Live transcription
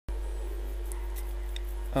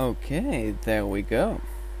Okay, there we go.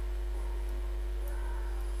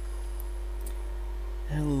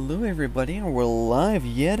 Hello everybody, and we're live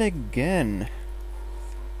yet again.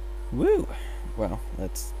 Woo! Well,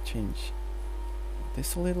 let's change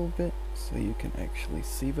this a little bit so you can actually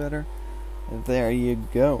see better. There you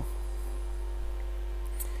go.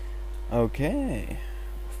 Okay,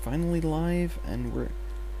 we're finally live and we're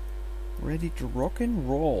ready to rock and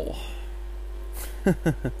roll.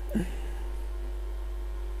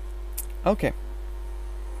 Okay.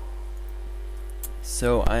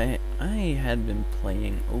 So I had been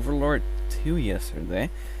playing Overlord 2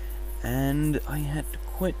 yesterday, and I had to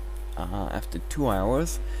quit after 2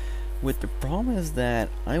 hours, with the promise that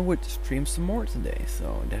I would stream some more today.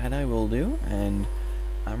 So that I will do, and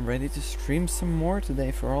I'm ready to stream some more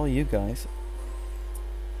today for all you guys,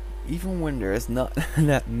 even when there's not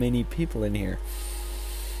that many people in here.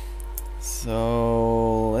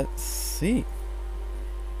 So let's see.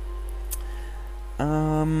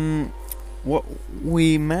 What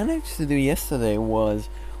we managed to do yesterday was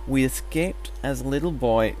we escaped as a little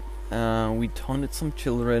boy. We taunted some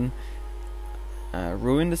children,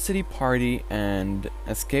 ruined the city party, and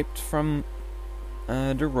escaped from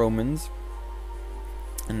the Romans.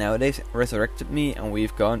 And now they resurrected me, and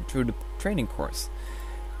we've gone through the training course.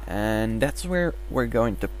 And that's where we're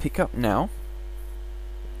going to pick up now.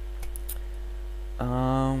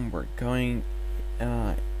 We're going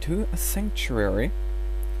to a sanctuary.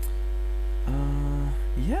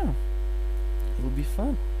 Yeah, it'll be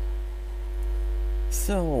fun.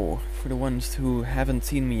 So, for the ones who haven't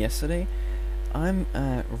seen me yesterday, I'm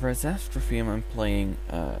Razastrophy, and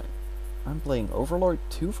I'm playing Overlord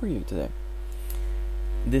 2 for you today.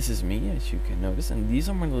 This is me, as you can notice, and these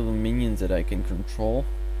are my little minions that I can control.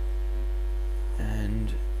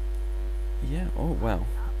 And yeah, oh wow,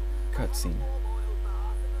 cutscene.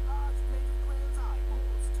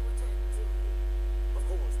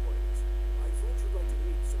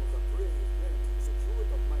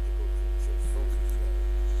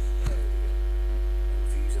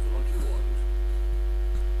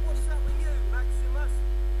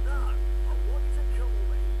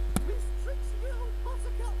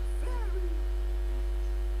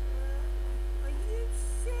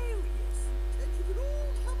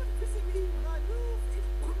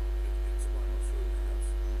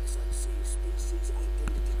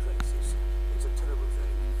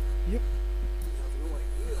 Yep.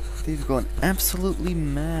 They've gone absolutely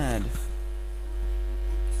mad.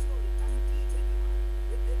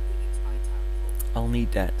 I'll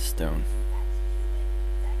need that stone.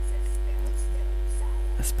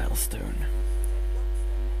 A spell stone.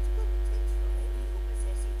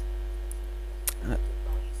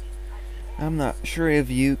 I'm not sure if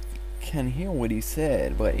you can hear what he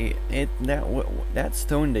said, but that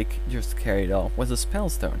stone they just carried off was a spell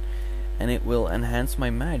stone, and it will enhance my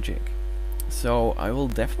magic. So I will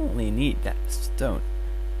definitely need that stone.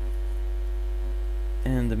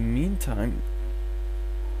 In the meantime,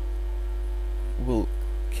 we'll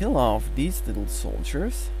kill off these little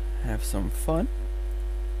soldiers, have some fun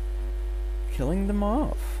killing them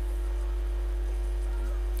off,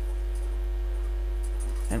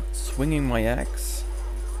 and swinging my axe.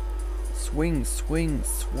 Swing, swing,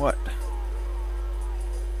 swat.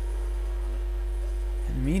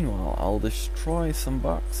 And meanwhile, I'll destroy some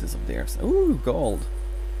boxes of theirs. Ooh, gold.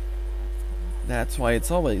 That's why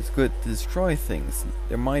it's always good to destroy things.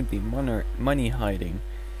 There might be money hiding,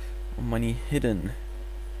 or money hidden.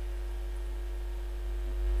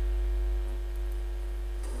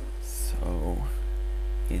 So,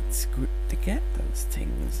 it's good to get those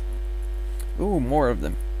things. Ooh, more of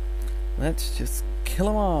them. Let's just kill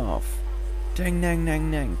them off. Dang, dang,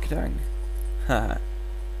 dang, dang, dang. Ha.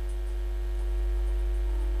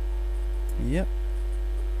 Yep.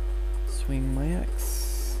 Swing my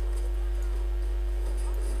axe.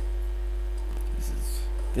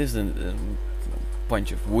 This isn't a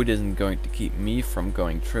bunch of wood isn't going to keep me from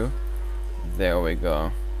going through. There we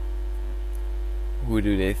go. Who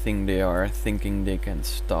do they think they are, thinking they can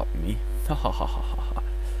stop me? Ha ha ha ha ha.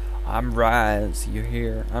 I'm Raz, you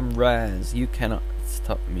hear? I'm Raz. You cannot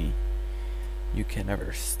stop me. You can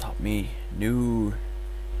never stop me. No.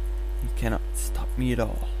 You cannot stop me at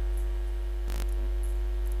all.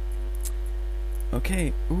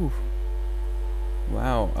 Okay, ooh.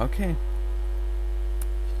 Wow, okay.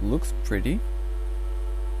 Looks pretty.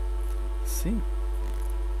 Let's see.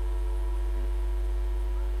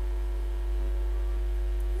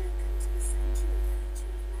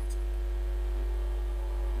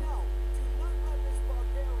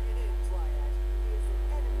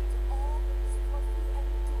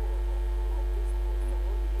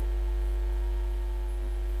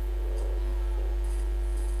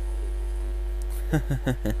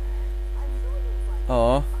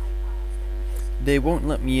 Oh, they won't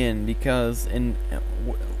let me in because,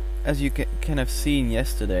 as you can have seen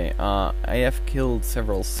yesterday, I have killed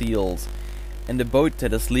several seals, and the boat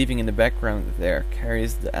that is leaving in the background there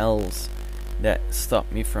carries the elves that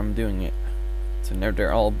stop me from doing it. So now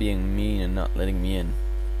they're all being mean and not letting me in.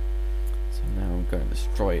 So now I'm gonna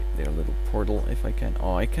destroy their little portal if I can.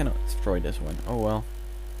 Oh, I cannot destroy this one. Oh well.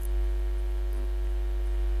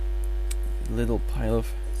 Little pile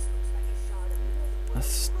of...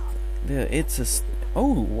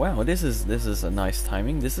 oh wow, this is a nice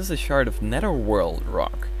timing. This is a shard of netherworld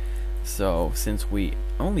rock. So since we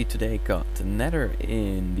only today got the nether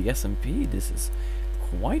in the SMP, this is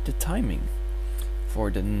quite the timing for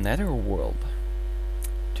the netherworld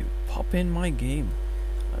to pop in my game.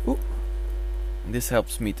 Ooh. This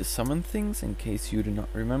helps me to summon things in case you do not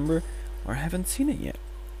remember or haven't seen it yet.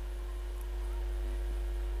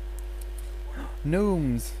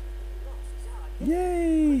 Gnomes!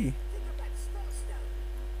 Yay!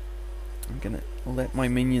 I'm gonna let my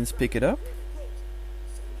minions pick it up.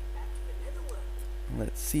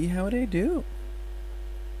 Let's see how they do.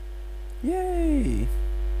 Yay!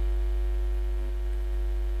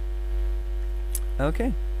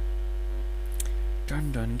 Okay.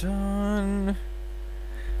 Dun dun dun.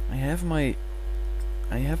 I have my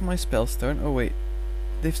spellstone. Oh wait,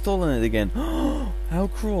 they've stolen it again. How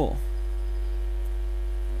cruel!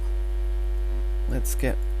 Let's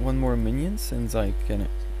get one more minion since I can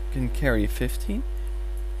carry 15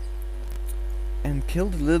 and kill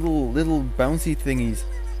the little bouncy thingies.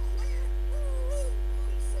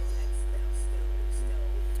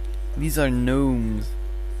 These are gnomes.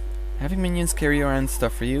 Having minions carry around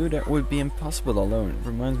stuff for you, that would be impossible alone. It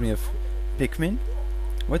reminds me of Pikmin.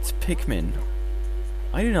 What's Pikmin?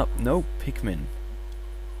 I do not know Pikmin.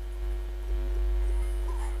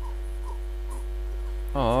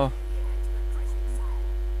 Oh.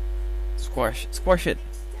 Squash it.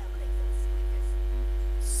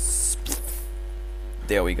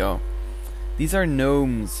 There we go. These are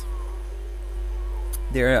gnomes.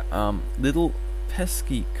 They're little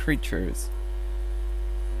pesky creatures.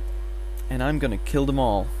 And I'm gonna kill them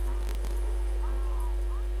all.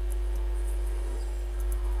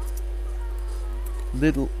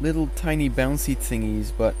 Little tiny bouncy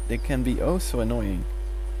thingies, but they can be oh so annoying.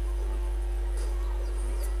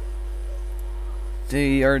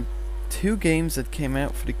 They are two games that came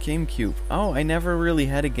out for the GameCube. Oh, I never really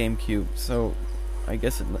had a GameCube, so I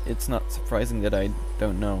guess it's not surprising that I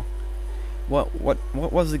don't know. What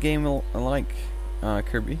was the game like,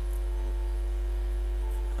 Kirby?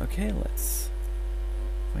 Okay, let's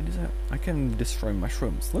find this out. I can destroy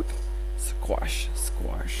mushrooms. Look, squash.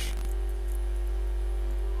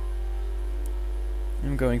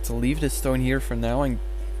 I'm going to leave this stone here for now and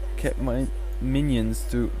get my minions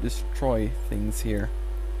to destroy things here.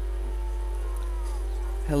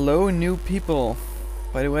 Hello, new people.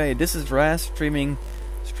 By the way, this is Raz streaming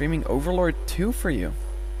Overlord II for you.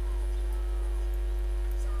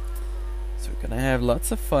 So we're gonna have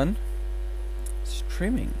lots of fun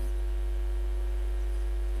streaming.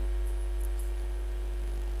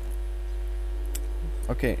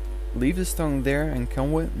 Okay, leave the stone there and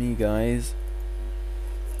come with me, guys.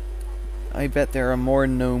 I bet there are more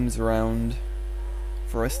gnomes around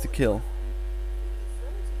for us to kill.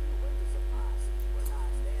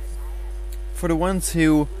 For the ones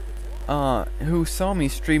who saw me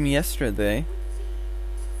stream yesterday,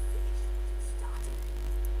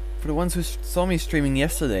 streaming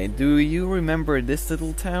yesterday, do you remember this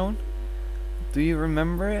little town? Do you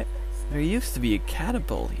remember it? There used to be a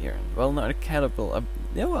catapult here. Well, not a catapult.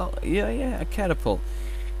 A catapult.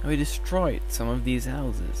 And we destroyed some of these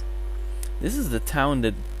houses. This is the town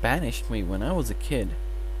that banished me when I was a kid.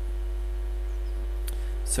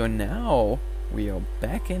 So now we are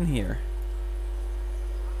back in here.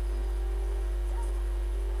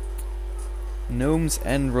 Gnomes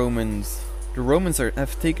and Romans. The Romans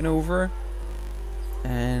have taken over,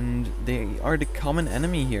 and they are the common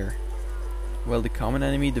enemy here. Well, the common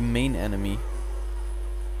enemy, the main enemy.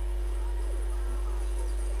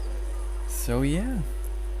 So yeah.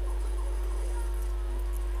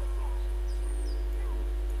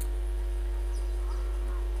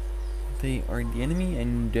 They are the enemy,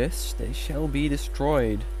 and thus they shall be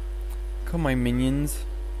destroyed. Come, my minions.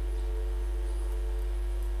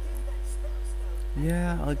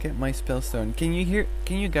 Yeah, I'll get my spellstone. Can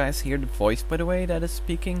you guys hear the voice, by the way, that is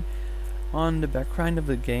speaking on the background of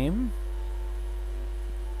the game?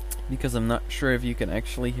 Because I'm not sure if you can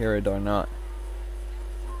actually hear it or not.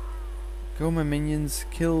 Go, my minions,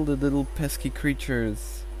 kill the little pesky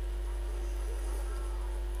creatures.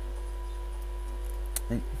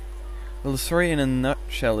 Well, the story in a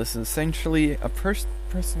nutshell is essentially a person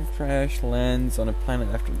crash lands on a planet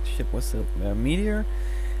after the ship was hit by a meteor.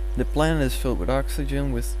 The planet is filled with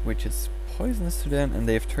oxygen, which is poisonous to them, and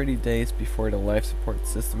they have 30 days before the life support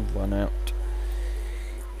system run out.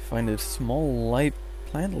 You find a small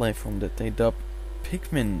plant life form that they dub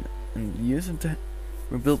Pikmin and use it to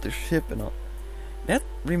rebuild their ship and all. That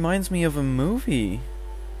reminds me of a movie.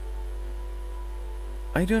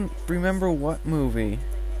 I don't remember what movie.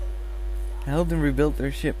 Helped them rebuild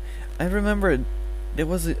their ship. I remember there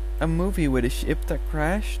was a movie with a ship that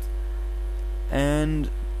crashed and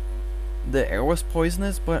the air was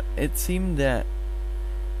poisonous, but it seemed that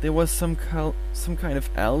there was some kind of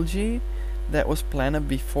algae that was planted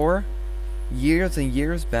before, years and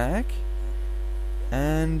years back,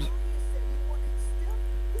 and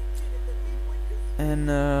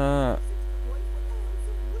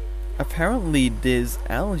apparently this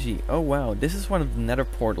algae. Oh wow, this is one of the nether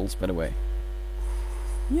portals, by the way.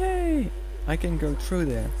 Yay! I can go through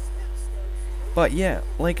there. But yeah,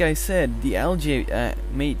 like I said, the algae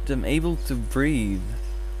made them able to breathe.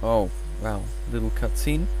 Oh, wow. Little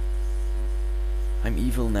cutscene. I'm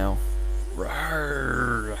evil now.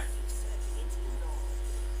 Rawr.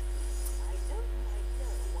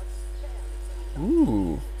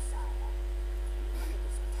 Ooh.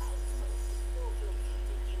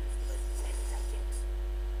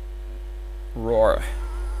 Roar.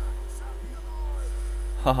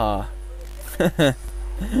 Haha.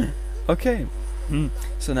 Okay.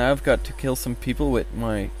 So now I've got to kill some people with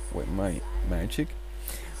my magic.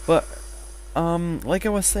 But like I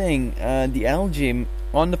was saying, the algae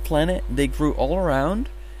on the planet, they grew all around,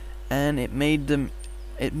 and it made them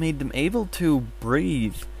able to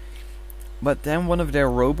breathe. But then one of their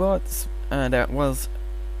robots that was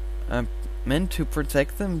meant to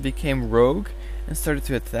protect them became rogue and started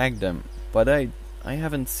to attack them. But I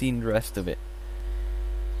haven't seen the rest of it.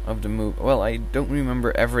 Of the movie. Well, I don't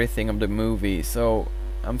remember everything of the movie, so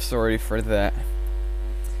I'm sorry for that.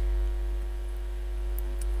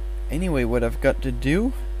 Anyway, what I've got to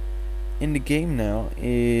do in the game now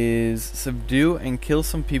is subdue and kill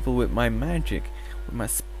some people with my magic, with my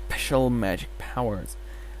special magic powers.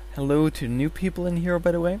 Hello to new people in here,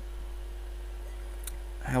 by the way.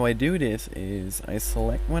 How I do this is I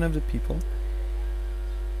select one of the people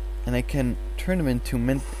and I can turn them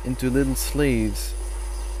into little slaves.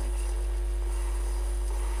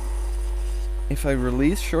 If I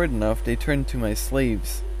release short enough, they turn into my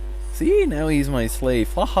slaves. See, now he's my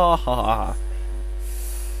slave. Ha ha ha ha.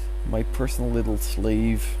 My personal little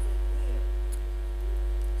slave.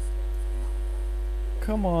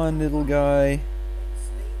 Come on, little guy.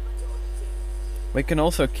 We can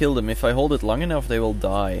also kill them. If I hold it long enough, they will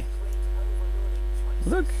die.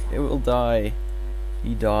 Look, it will die.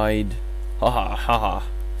 He died. Ha ha ha ha.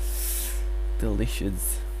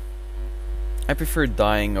 Delicious. I prefer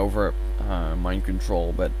dying over mind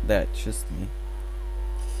control, but that's just me.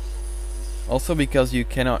 Also because you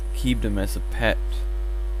cannot keep them as a pet,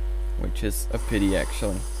 which is a pity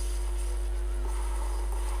actually.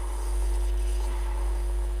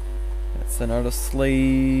 That's another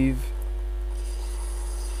slave.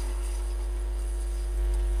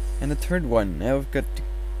 And the third one. Now I've got to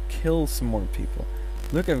kill some more people.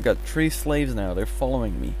 Look, I've got 3 slaves now. They're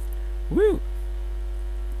following me. Woo!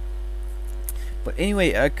 But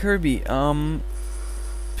anyway, Kirby,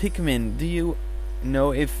 Pikmin, do you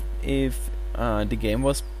know if the game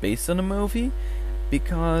was based on a movie?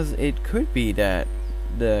 Because it could be that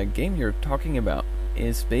the game you're talking about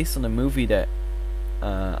is based on a movie that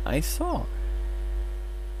I saw.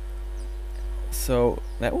 So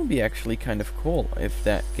that would be actually kind of cool if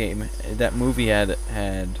that movie had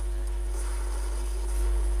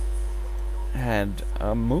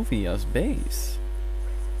a movie as base.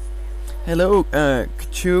 Hello,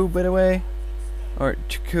 Kachu, by the way, or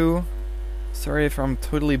Chiku. Sorry if I'm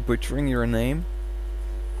totally butchering your name,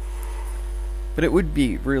 but it would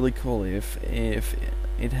be really cool if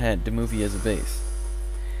it had the movie as a base.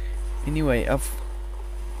 Anyway,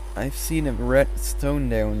 I've seen a red stone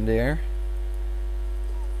down there,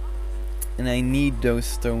 and I need those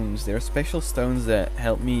stones. They're special stones that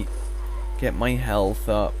help me get my health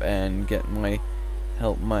up and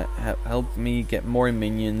help me get more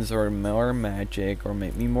minions or more magic or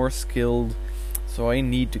make me more skilled. So I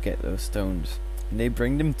need to get those stones. And they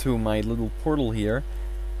bring them to my little portal here,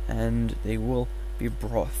 and they will be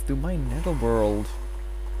brought to my netherworld.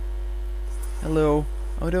 Hello.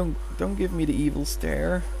 Oh, don't give me the evil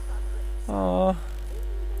stare. Aww.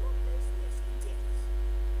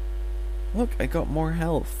 Look, I got more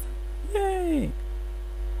health. Yay!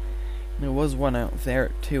 There was one out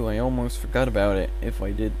there too. I almost forgot about it if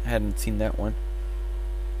I hadn't seen that one.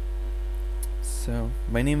 So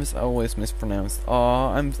my name is always mispronounced.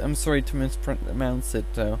 Aw, I'm sorry to mispronounce it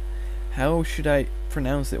though. How should I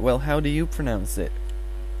pronounce it? Well, how do you pronounce it?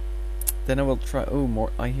 Then I will try. Oh,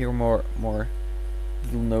 more. I hear more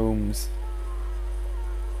little gnomes.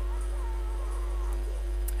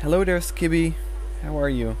 Hello there, Skibby. How are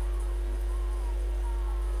you?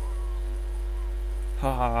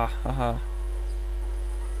 Ha ha ha ha.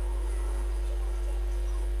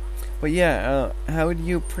 But yeah, how do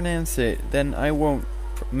you pronounce it? Then I won't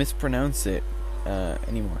mispronounce it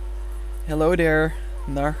anymore. Hello there,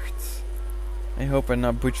 Nacht. I hope I'm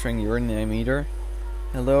not butchering your name either.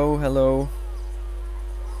 Hello, hello.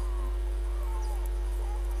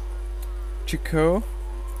 Choco?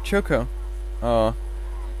 Choco. Oh.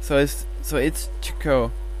 So it's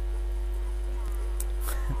Choco.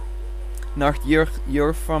 Nacht,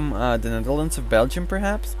 you're from the Netherlands of Belgium,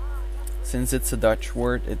 perhaps? Since it's a Dutch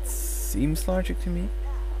word, it seems logic to me.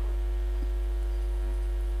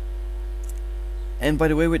 And by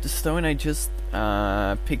the way, with the stone I just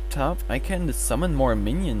picked up, I can summon more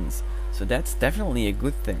minions. So that's definitely a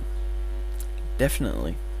good thing.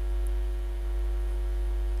 Definitely.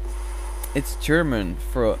 It's German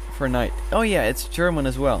for night. Oh yeah, it's German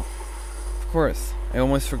as well. Of course. I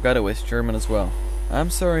almost forgot it was German as well. I'm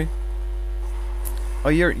sorry. Oh,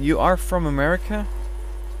 you are from America?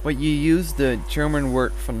 But you use the German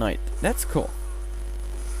word for night. That's cool.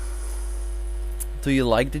 Do you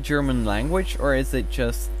like the German language, or is it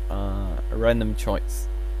just a random choice?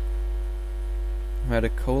 Had a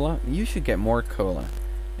cola? You should get more cola.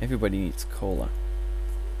 Everybody needs cola.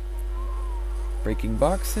 Breaking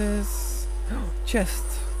boxes. Chest.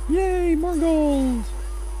 Yay, more gold.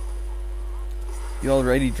 You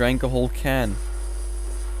already drank a whole can.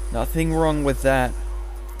 Nothing wrong with that.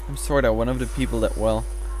 I'm sorta one of the people that, well...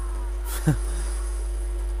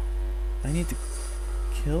 I need to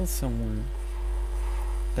kill someone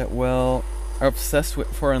that, well, are obsessed with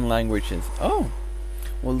foreign languages. Oh!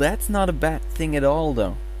 Well, that's not a bad thing at all,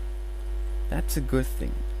 though. That's a good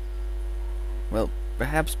thing. Well,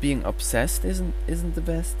 perhaps being obsessed isn't the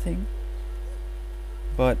best thing,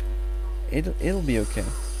 but it'll be okay.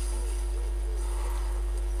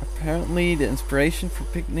 Apparently, the inspiration for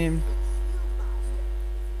Pikmin.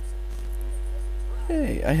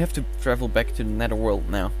 Hey, I have to travel back to the Netherworld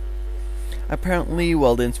now. Apparently,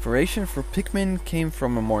 well, the inspiration for Pikmin came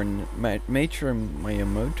from a more mature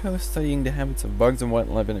Miyamoto studying the habits of bugs and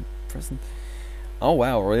wildlife in the present. Oh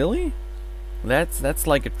wow, really? That's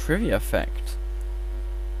like a trivia fact.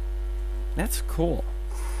 That's cool.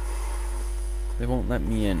 They won't let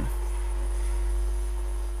me in.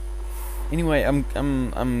 Anyway, I'm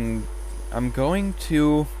going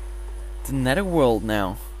to the Netherworld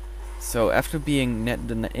now. So after being in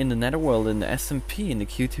the Netherworld in the SMP, in the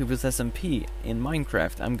QTubers SMP in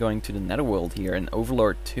Minecraft, I'm going to the Netherworld here in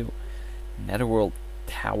Overlord II. Netherworld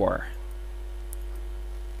Tower.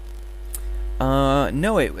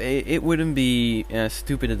 No, it wouldn't be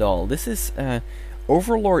stupid at all. This is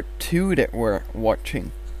Overlord II that we're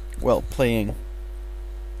watching. Well, playing.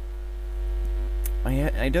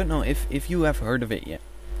 I don't know if you have heard of it yet.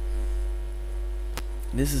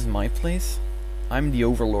 This is my place. I'm the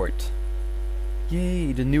Overlord.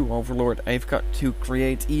 Yay, the new Overlord. I've got to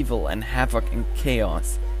create evil and havoc and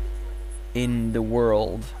chaos in the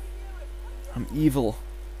world. I'm evil.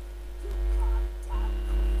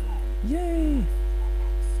 Yay!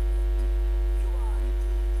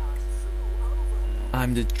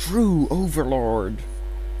 I'm the true Overlord.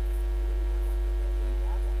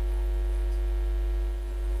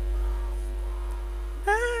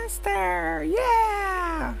 Master,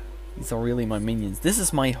 yeah! These are really my minions. This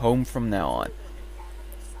is my home from now on.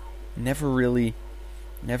 Never really,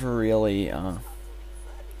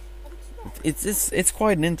 it's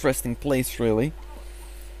quite an interesting place, really.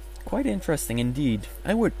 Quite interesting indeed.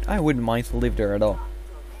 I wouldn't mind to live there at all.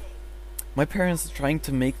 My parents are trying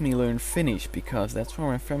to make me learn Finnish because that's where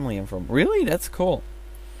my family is from. Really? That's cool.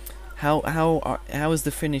 How is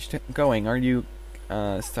the Finnish going? Are you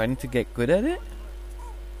starting to get good at it?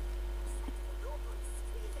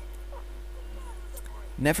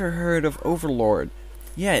 Never heard of Overlord.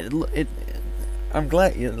 Yeah, I'm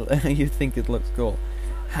glad you think it looks cool.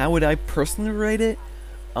 How would I personally rate it?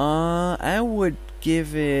 I would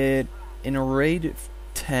give it, in a rate of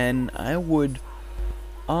 10, I would,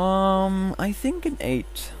 I think an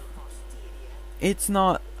 8. It's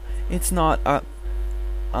not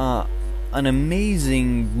an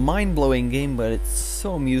amazing, mind-blowing game, but it's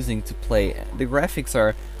so amusing to play. The graphics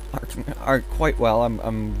are quite well.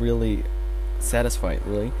 I'm really satisfied,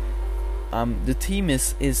 really. the team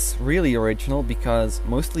is really original because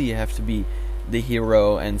mostly you have to be the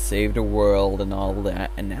hero and save the world and all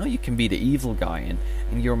that, and now you can be the evil guy,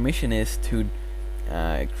 and your mission is to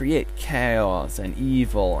create chaos and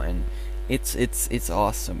evil, and it's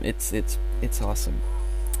awesome. It's awesome.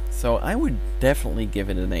 So I would definitely give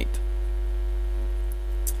it an 8.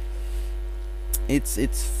 It's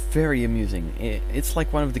very amusing. It's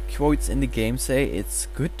like one of the quotes in the game say, "It's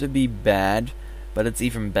good to be bad, but it's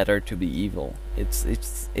even better to be evil." That's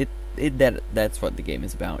what the game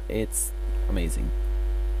is about. It's amazing.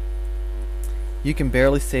 You can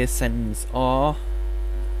barely say a sentence. Aw.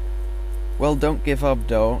 Well, don't give up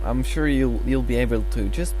though. I'm sure you'll be able to.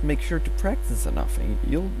 Just make sure to practice enough, and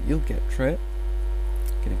you'll get through it.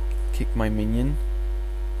 Gonna kick my minion.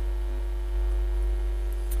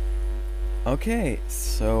 Okay,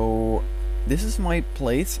 so this is my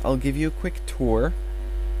place. I'll give you a quick tour.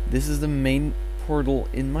 This is the main portal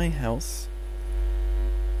in my house.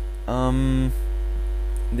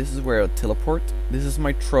 This is where I'll teleport. This is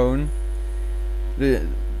my throne. The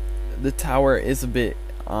tower is a bit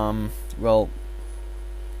well,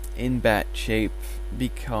 in bad shape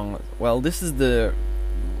because, well, this is the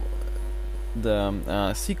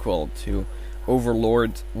sequel to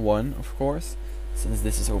Overlord 1, of course, since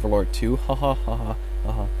this is Overlord 2.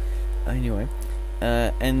 Anyway,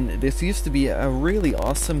 and this used to be a really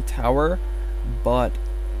awesome tower, but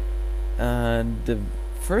the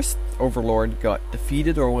first Overlord got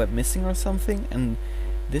defeated or went missing or something, and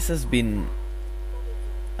this has been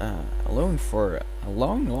alone for a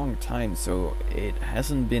long time, so it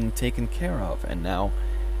hasn't been taken care of, and now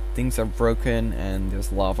things are broken and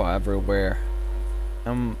there's lava everywhere.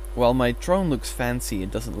 While my throne looks fancy,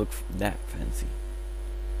 it doesn't look that fancy.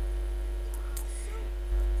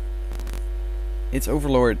 It's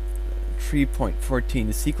Overlord 3.14,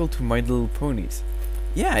 the sequel to My Little Ponies.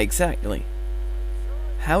 Yeah, exactly.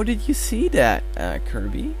 How did you see that,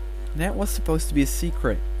 Kirby? That was supposed to be a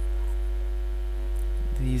secret.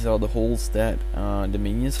 These are the holes that the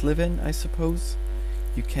minions live in, I suppose.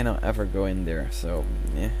 You cannot ever go in there, so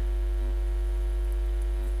yeah.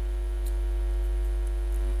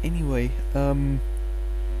 Anyway, oh,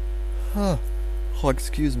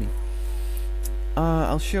 excuse me.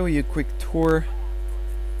 I'll show you a quick tour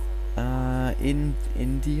in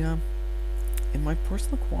India, in my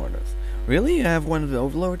personal quarters. Really? You have one of the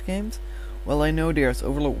Overlord games? Well, I know there's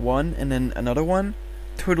Overlord 1 and then another one,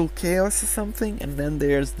 Total Chaos or something, and then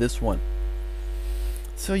there's this one.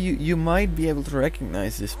 So you might be able to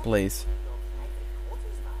recognize this place.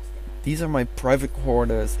 These are my private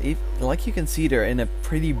quarters. Like you can see, they're in a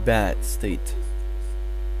pretty bad state.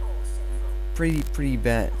 Pretty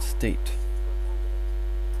bad state.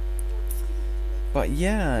 But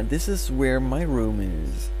yeah, this is where my room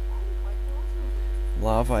is.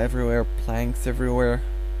 Lava everywhere, planks everywhere.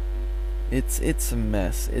 It's a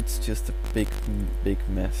mess. It's just a big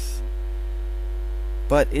mess.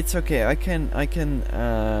 But it's okay. I can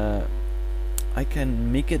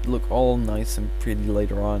make it look all nice and pretty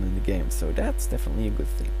later on in the game. So that's definitely a good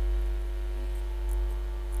thing.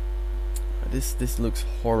 This looks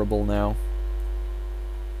horrible now.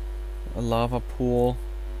 A lava pool.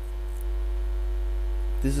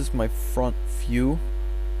 This is my front view.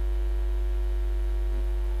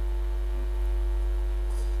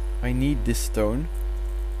 I need this stone.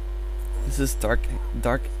 This is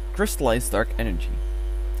crystallized dark energy.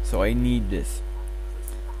 So I need this.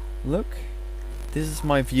 Look, this is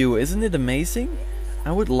my view. Isn't it amazing?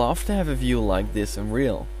 I would love to have a view like this in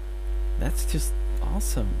real. That's just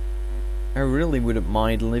awesome. I really wouldn't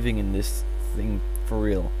mind living in this thing for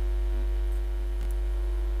real.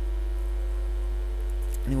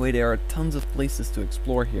 Anyway, there are tons of places to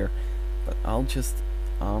explore here, but I'll just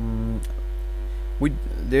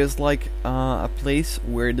there's like a place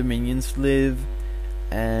where the minions live,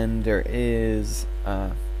 and there is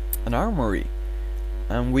an armory,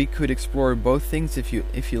 and we could explore both things if you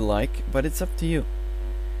like, but it's up to you.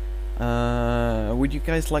 Would you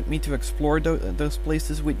guys like me to explore those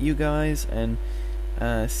places with you guys and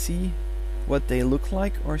see what they look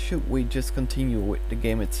like, or should we just continue with the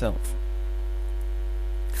game itself?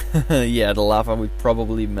 Yeah, the lava would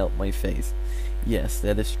probably melt my face. Yes,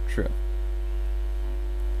 that is true.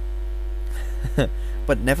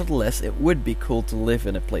 But nevertheless, it would be cool to live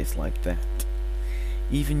in a place like that.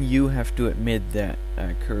 Even you have to admit that,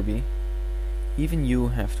 Kirby. Even you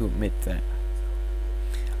have to admit that.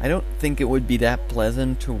 I don't think it would be that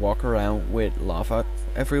pleasant to walk around with lava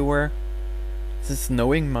everywhere. Since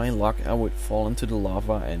knowing my luck, I would fall into the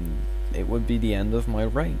lava and it would be the end of my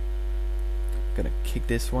reign. Gonna kick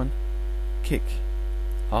this one. Kick.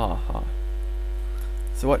 Aha.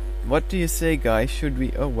 So what do you say, guys? Should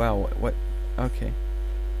we? Oh wow, what? Okay.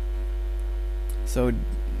 So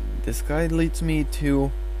this guy leads me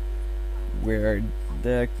to where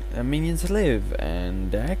the minions live,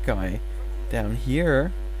 and that guy down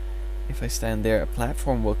here, if I stand there, a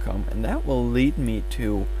platform will come, and that will lead me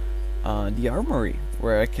to the armory,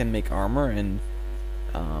 where I can make armor and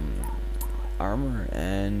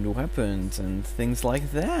weapons and things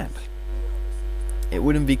like that. It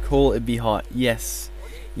wouldn't be cool, it'd be hot.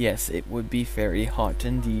 Yes, it would be very hot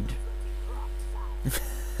indeed.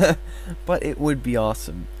 But it would be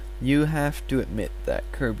awesome. You have to admit that,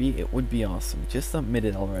 Kirby. It would be awesome. Just admit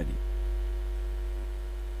it already.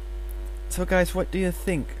 So guys, what do you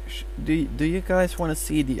think? Do you guys want to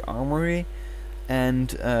see the armory and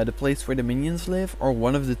the place where the minions live, or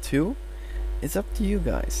one of the two? It's up to you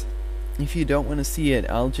guys. If you don't want to see it,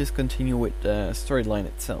 I'll just continue with the storyline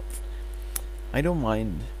itself. I don't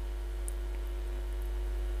mind.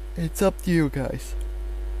 It's up to you guys.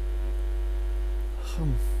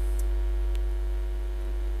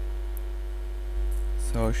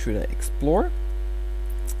 So should I explore?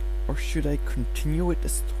 Or should I continue with the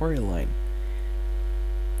storyline?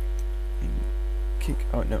 And kick,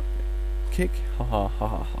 oh no. Kick, ha ha ha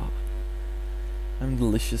ha ha. I'm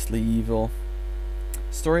deliciously evil.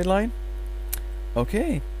 Storyline?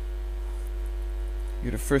 Okay.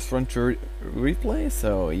 You're the first one to replay,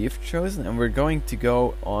 so you've chosen, and we're going to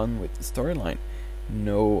go on with the storyline.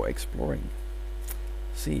 No exploring.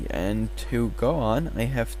 See, and to go on, I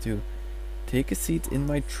have to take a seat in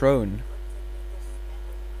my throne.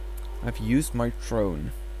 I've used my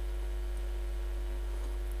throne.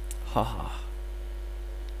 Haha.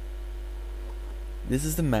 This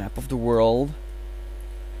is the map of the world.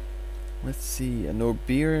 Let's see, a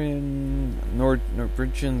Norwegian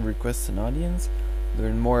requests an audience.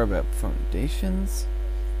 Learn more about foundations.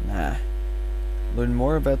 Nah. Learn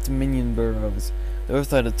more about the minion burrows.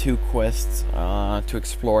 Those are the two quests to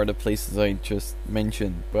explore the places I just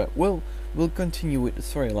mentioned. But we'll continue with the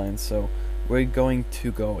storyline. So we're going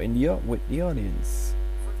to go in with the audience.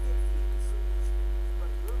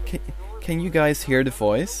 Can you guys hear the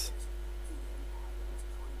voice?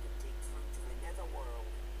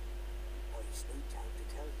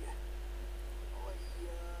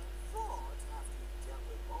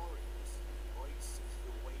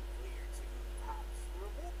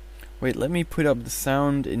 Wait, let me put up the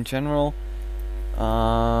sound in general.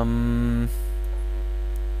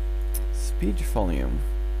 Speech volume.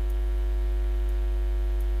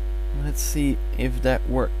 Let's see if that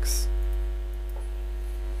works.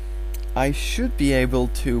 I should be able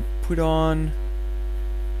to put on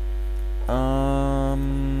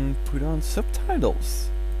subtitles.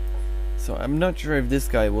 So I'm not sure if this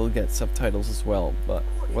guy will get subtitles as well, but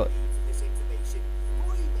well.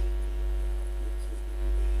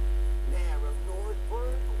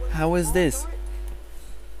 How is this?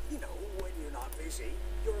 You know, when you're not busy,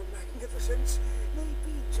 your magnificence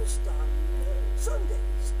maybe just on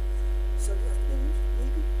Sundays. Sunday afternoons,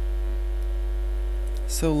 maybe?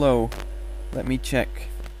 So low. Let me check.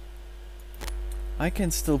 I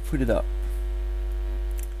can still put it up.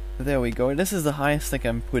 There we go. This is the highest I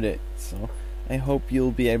can put it, so I hope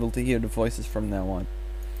you'll be able to hear the voices from now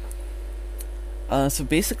on. So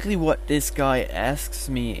basically what this guy asks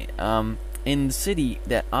me, in the city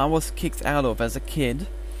that I was kicked out of as a kid,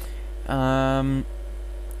 there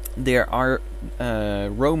are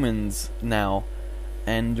Romans now,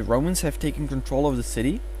 and the Romans have taken control of the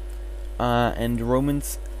city, and the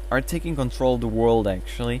Romans are taking control of the world.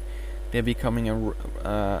 Actually, they're becoming a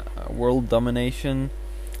world domination,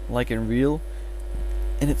 like in real,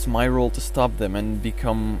 and it's my role to stop them and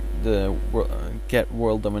become the get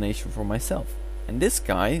world domination for myself. And this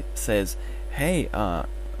guy says, "Hey,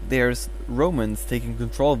 there's Romans taking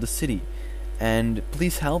control of the city, and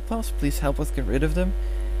please help us get rid of them."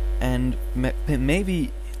 And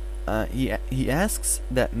maybe he asks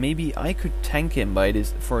that maybe I could thank him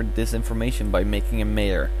for this information by making him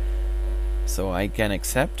mayor. So I can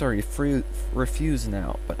accept or refuse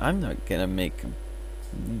now, but I'm not gonna make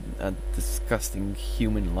a disgusting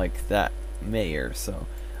human like that mayor, so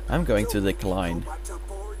I'm going to decline.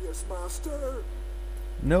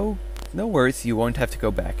 No worries, you won't have to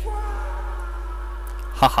go back.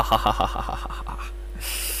 Ha ha ha ha ha ha ha ha.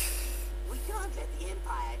 We can't let the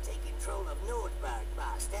Empire take control of Nordberg,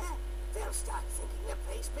 Master. They'll start thinking the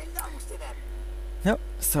place belongs to them. Nope,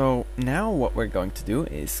 so now what we're going to do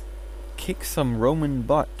is kick some Roman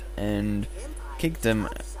butt and kick them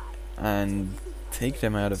and take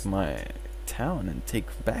them out of my town and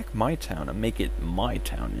take back my town and make it my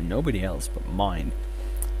town and nobody else but mine.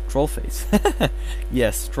 Trollface.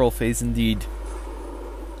 Yes, Trollface indeed.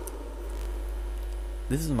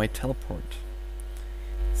 this is my teleport.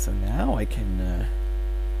 So now I can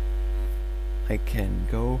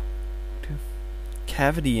go to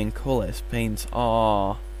Cavity and Colas Paints.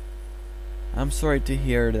 Aw, I'm sorry to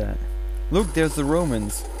hear that. Look, there's the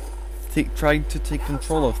Romans trying to take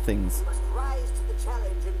control of things. You must rise to the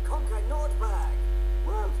challenge and conquer Nordberg.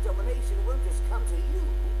 World domination won't just come to you.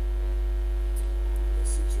 The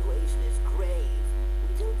situation is grave.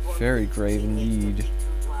 We don't want Very these grave teenagers to indeed. dig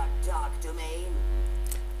through to our dark domain.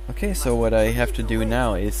 Okay, so what I have to do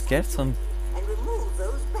now is get remove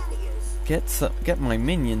those barriers. get my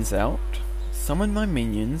minions out, summon my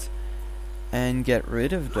minions, and get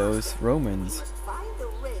rid of those We Romans. must find the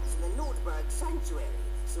Reds in the Nordberg Sanctuary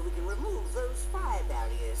so we can remove those fire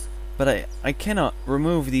barriers. But I cannot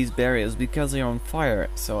remove these barriers because they're on fire,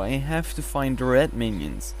 so I have to find the red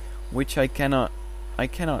minions, which I cannot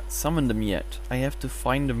summon them yet. I have to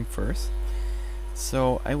find them first.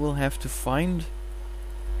 So I will have to find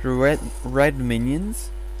the red minions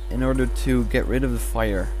in order to get rid of the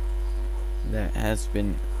fire that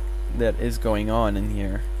is going on in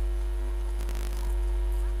here.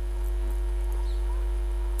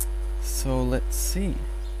 So let's see.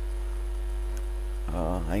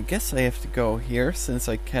 I guess I have to go here since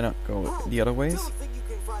I cannot go the other ways. Don't think you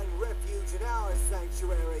can find refuge in our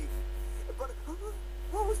sanctuary. But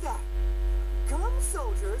what was that? Come,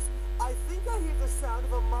 soldiers. I think I hear the sound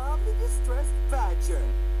of a mildly distressed badger.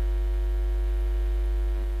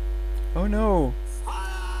 Oh no!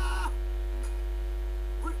 Fire!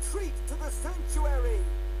 Retreat to the sanctuary.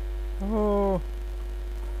 Oh!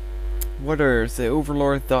 Waters, the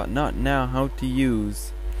Overlord thought not now how to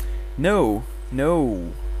use. No!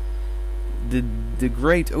 No! The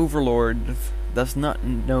great Overlord does not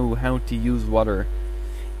know how to use water.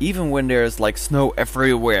 Even when there's like snow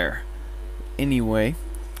everywhere. Anyway,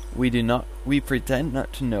 we pretend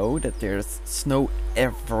not to know that there's snow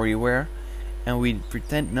everywhere, and we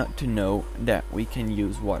pretend not to know that we can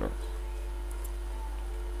use water.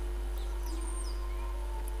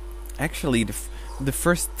 Actually, the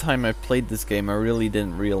first time I played this game, I really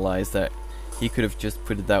didn't realize that he could have just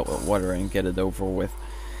put it out with water and get it over with.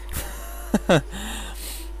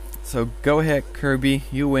 So go ahead, Kirby,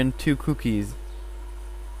 you win 2 cookies.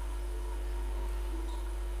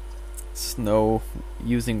 Snow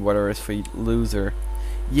using water is for loser.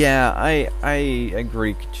 Yeah, I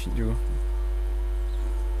agree, Chiku.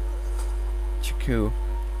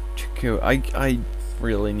 I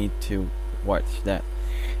really need to watch that.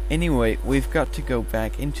 Anyway, we've got to go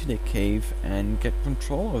back into the cave and get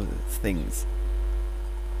control of things.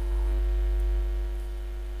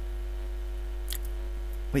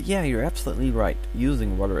 But yeah, you're absolutely right.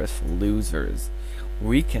 Using water is for losers.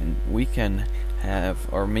 We can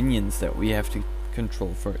have our minions that we have to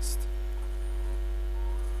control first.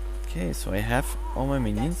 Okay, so I have all my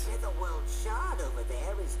minions. That netherworld shard over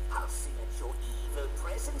there is pulsing at your evil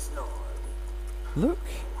presence, Lord. Look.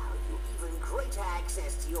 Allow you even greater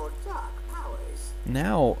access to your dark powers.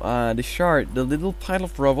 Now, the shard, the little pile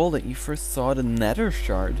of rubble that you first saw, the nether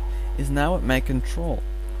shard, is now at my control.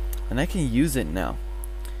 And I can use it now.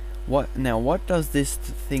 What does this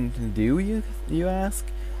thing do, you ask?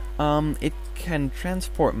 It can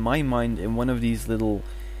transport my mind in one of these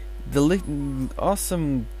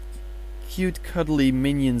awesome, cute, cuddly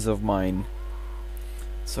minions of mine.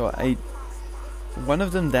 So one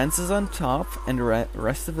of them dances on top, and the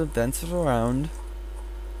rest of them dances around.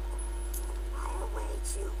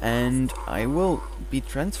 And I will be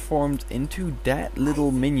transformed into that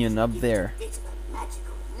little minion up there.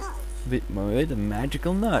 With a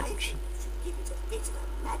magical nudge.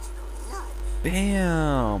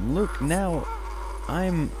 Bam! Look, now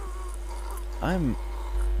I'm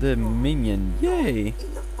the minion. Yay!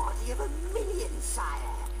 In the body of a minion, sire.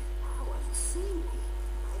 How unseemly.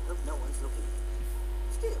 I hope no one's looking.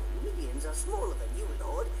 Still, minions are smaller than you,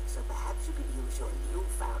 Lord, so perhaps you could use your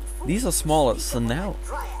newfound force. These are smaller, so Speak now up like a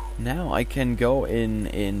dryad. now I can go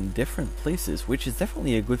in different places, which is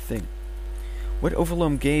definitely a good thing. What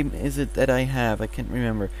Overlord game is it that I have? I can't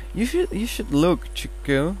remember. You should look,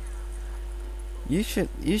 Chico. You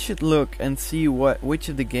should look and see which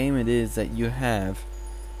of the game it is that you have,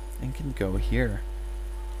 and can go here.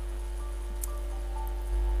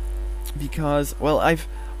 Because well, I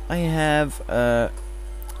have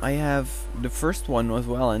the first one as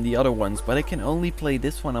well and the other ones, but I can only play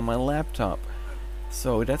this one on my laptop.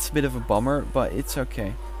 So that's a bit of a bummer, but it's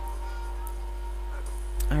okay.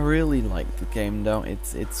 I really like the game though.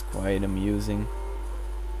 It's quite amusing.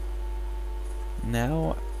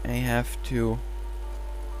 Now I have to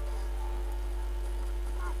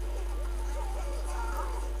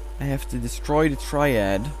destroy the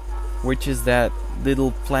triad. which is that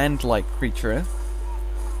little plant-like creature.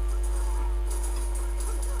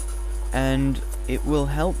 And it will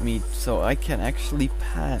help me so I can actually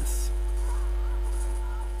pass.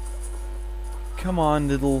 Come on,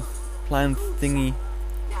 little plant thingy.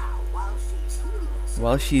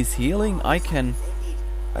 While she's healing, I can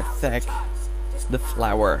attack the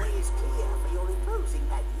flower.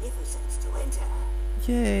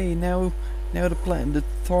 Yay! Now the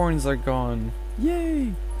thorns are gone.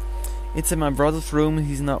 Yay! It's in my brother's room.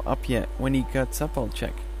 He's not up yet. When he gets up, I'll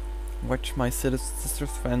check. Watch my sister's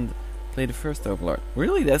friend play the first Overlord.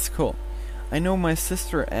 Really, that's cool. I know my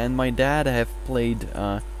sister and my dad have played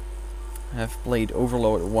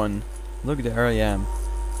Overlord 1. Look, there I am.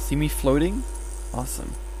 See me floating?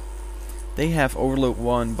 Awesome. They have Overlord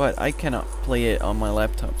 1, but I cannot play it on my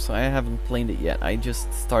laptop, so I haven't played it yet. I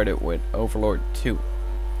just started with Overlord 2.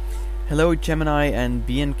 Hello, Gemini and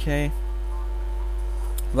BNK.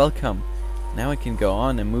 Welcome. Now I can go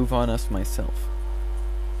on and move on as myself.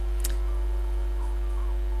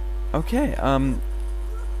 Okay, I'm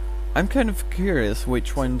kind of curious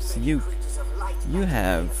which ones you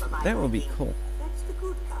have. That will be cool.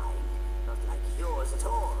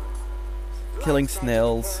 Killing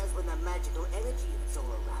snails.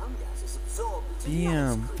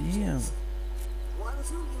 Damn. Ones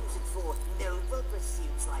who use it for noble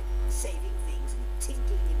pursuits like saving things and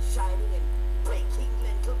tinkling and shining and breaking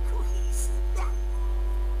lentil cookies.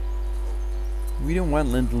 We don't want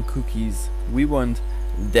lentil cookies. We want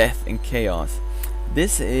death and chaos.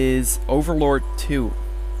 This is Overlord 2.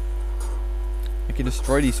 I can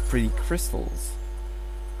destroy these pretty crystals.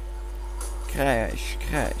 Crash,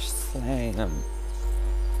 slam.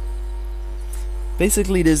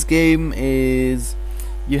 Basically, this game is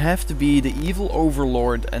you have to be the evil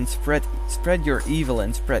overlord and spread your evil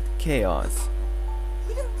and spread chaos.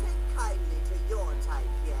 You don't take kindly to your type,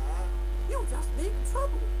 yeah? You just make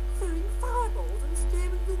trouble, throwing fireballs and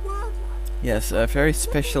scaring the world like. Yes, very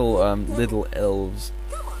special little elves.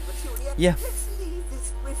 Come on, Petunia, Yeah. let's leave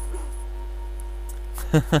this riff-raff.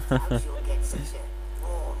 Now you'll get such a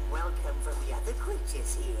warm welcome from the other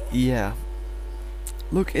creatures here. Yeah.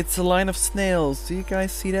 Look, it's a line of snails. Do you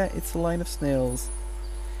guys see that? It's a line of snails.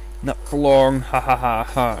 Not for long. Ha ha ha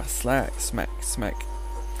ha. Slack, smack.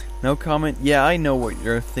 No comment. Yeah, I know what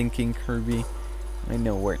you're thinking, Kirby. I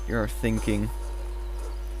know what you're thinking.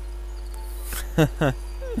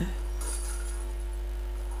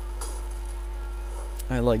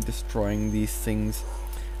 I like destroying these things.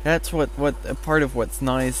 That's what a part of what's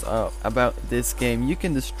nice about this game. You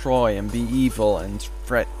can destroy and be evil and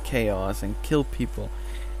spread chaos and kill people.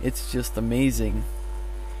 It's just amazing.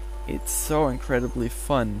 It's so incredibly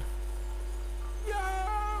fun.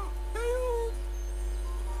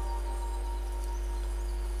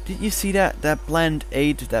 Did you see that? That plant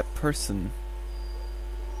ate that person.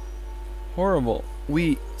 Horrible.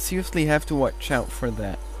 We seriously have to watch out for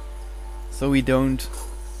that. So we don't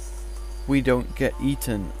get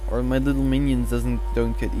eaten, or my little minions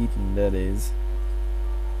don't get eaten, that is.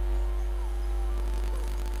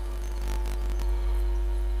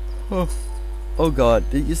 Oh god,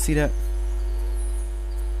 did you see that?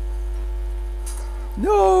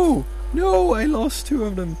 No, I lost 2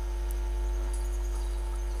 of them.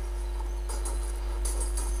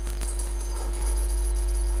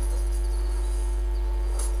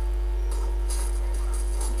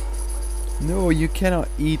 No, you cannot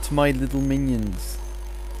eat my little minions.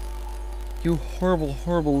 You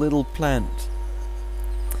horrible little plant.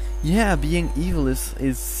 Yeah, being evil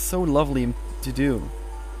is so lovely to do.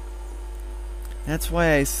 That's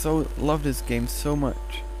why I so love this game so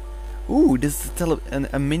much. Ooh, this is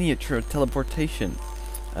a miniature teleportation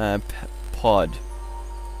pod.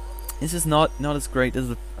 This is not as great as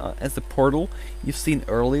the portal you've seen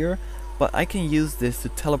earlier, but I can use this to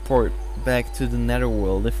teleport back to the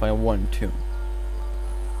netherworld if I want to,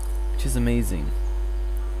 which is amazing.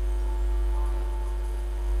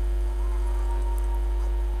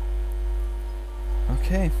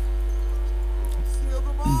 Okay. Seal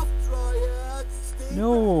them off, Dryads. Stay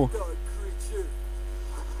No. back, dark creature.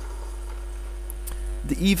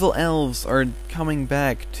 The evil elves are coming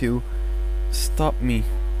back to stop me.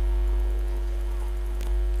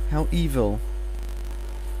 How evil.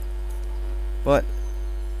 But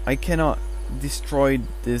I cannot destroy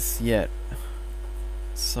this yet.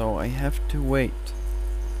 So I have to wait.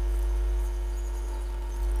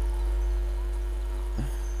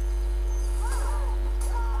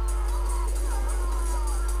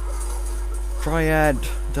 Dryad,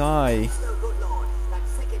 die. No good, Lord. That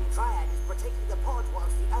second Dryad is protecting the pod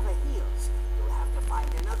whilst the other heals. You'll have to find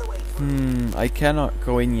another way to I cannot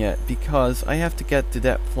go in yet because I have to get to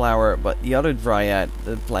that flower, but the other dryad,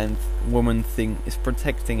 the plant woman thing, is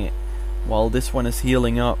protecting it while this one is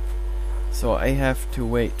healing up. So I have to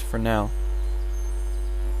wait for now.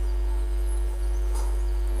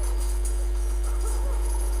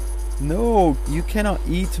 No, you cannot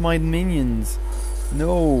eat my minions.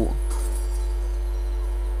 No.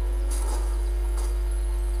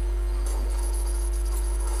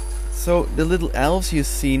 So the little elves you've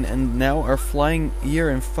seen and now are flying here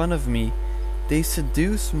in front of me, they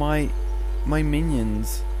seduce my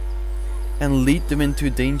minions and lead them into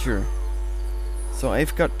danger. So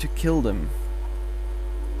I've got to kill them.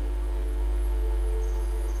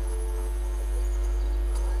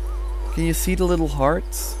 Can you see the little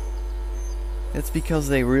hearts? That's because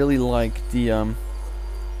they really like the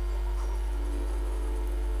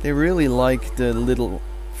little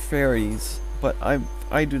fairies, but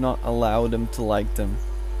I do not allow them to like them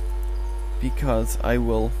because I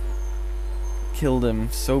will kill them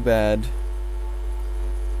so bad.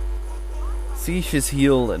 See, she's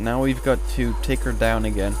healed and now we've got to take her down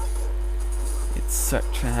again. It's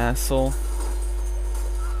such a hassle.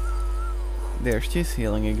 There, she's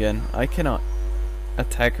healing again. I cannot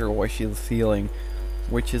attack her while she's healing,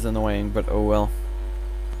 which is annoying, but oh well.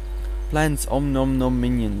 Plants om nom nom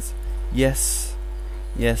minions. Yes.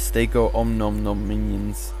 Yes, they go om nom nom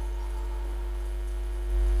minions.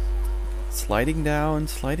 Sliding down,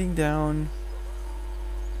 sliding down.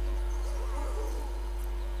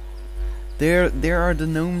 There are the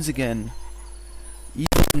gnomes again.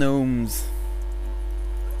 Evil gnomes.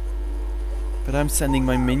 But I'm sending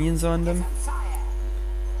my minions on them.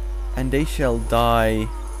 And they shall die.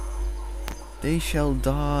 They shall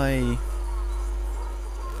die.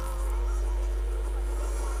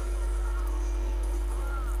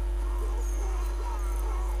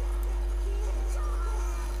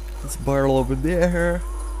 Let's barrel over there.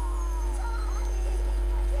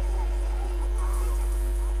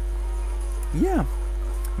 Yeah.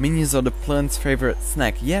 Minions are the plant's favorite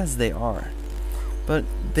snack. Yes, they are. But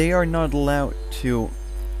they are not allowed to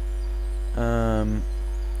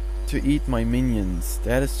eat my minions.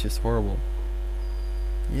 That is just horrible.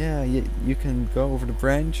 Yeah, you can go over the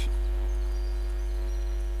branch.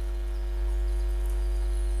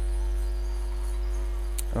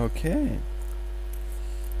 Okay.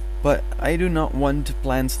 But I do not want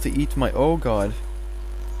plants to eat my... Oh god.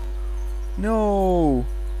 No!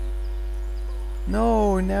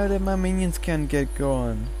 No, now that my minions can't get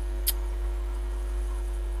gone.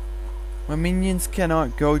 My minions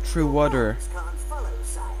cannot go through water.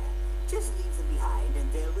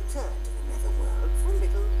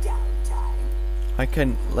 I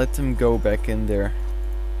can let them go back in there.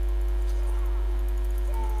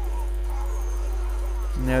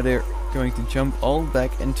 Now they're going to jump all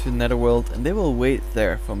back into Netherworld, and they will wait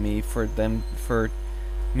there for me for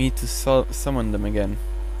me to summon them again.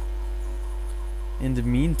 In the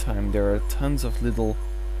meantime, there are tons of little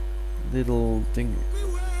things.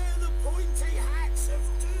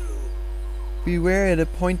 Beware the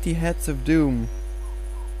pointy hats of doom.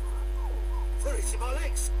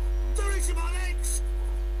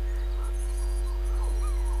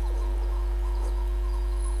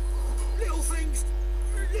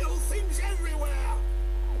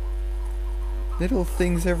 Little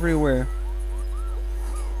things everywhere.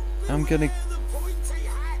 I'm gonna...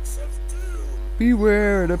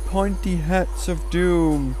 Beware the pointy hats of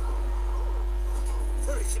doom.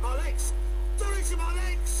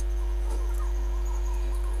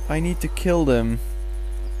 I need to kill them.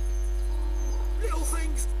 Little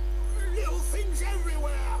things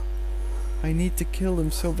everywhere. I need to kill them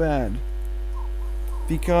so bad.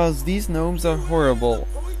 Because these gnomes are horrible.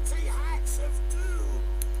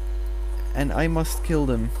 And I must kill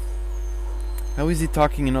them. How is he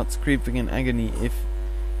talking and not screaming in agony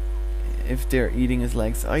if they're eating his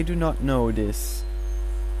legs? I do not know this.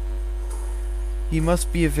 He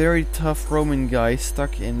must be a very tough Roman guy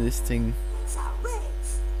stuck in this thing.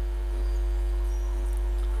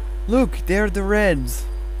 Look, they're the Reds.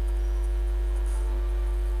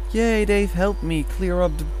 Yay, they've helped me clear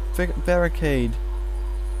up the barricade.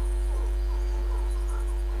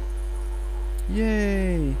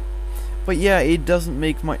 Yay. But yeah, it doesn't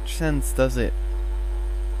make much sense, does it?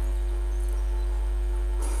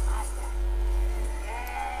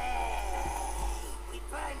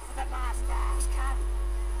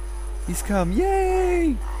 He's come.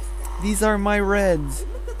 Yay! These are my Reds.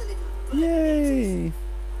 Yay! You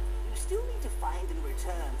still need to find and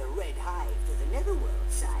return the red hive to the Netherworld,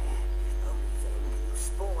 sire. Only then can you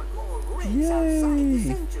spawn more Reds outside the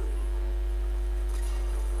sanctuary.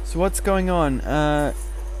 So what's going on?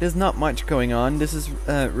 there's not much going on. This is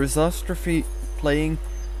Razastrophy playing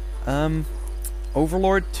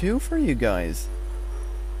Overlord II for you guys.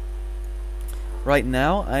 Right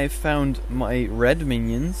now I've found my red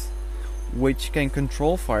minions, which can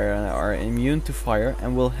control fire and are immune to fire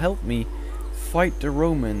and will help me fight the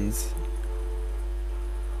Romans.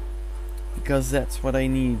 Because that's what I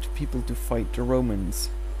need, people to fight the Romans.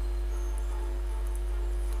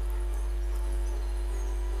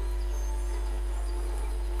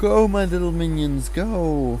 Go, my little minions,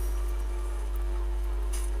 go!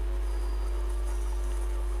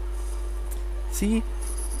 See?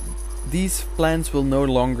 These plants will no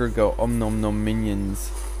longer go nom nom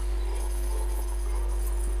minions.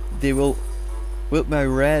 They will, with my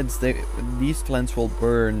reds, these plants will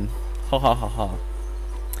burn. Ha ha ha ha.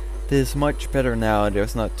 This is much better now,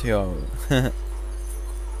 there's not two.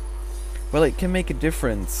 Well, it can make a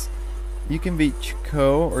difference. You can be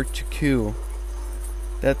Chico or Chiku.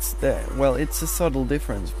 That's that. Well, it's a subtle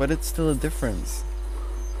difference, but it's still a difference.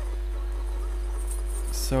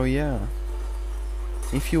 So yeah.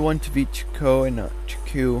 If you want to be Chico and not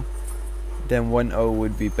Chiku, then 1-0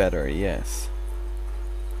 would be better, yes.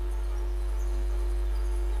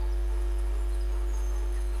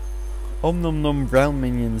 Om nom nom brown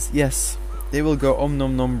minions, yes. They will go om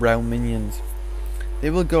nom nom brown minions.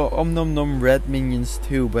 They will go om nom nom red minions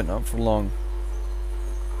too, but not for long.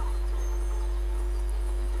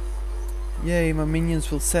 Yay, my minions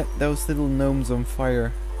will set those little gnomes on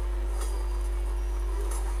fire.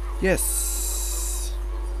 Yes.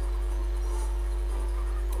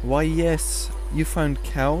 Why yes, you found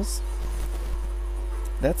cows?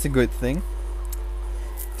 That's a good thing.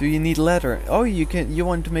 Do you need leather? Oh, you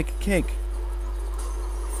want to make a cake.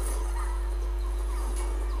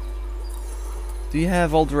 Do you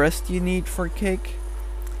have all the rest you need for cake?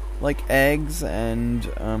 Like eggs and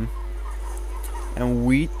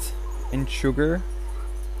wheat and sugar?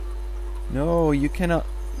 No, you cannot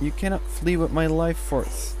flee with my life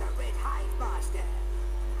force.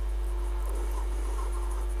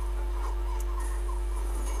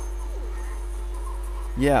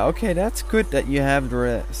 Yeah, okay, that's good that you have the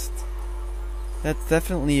rest. That's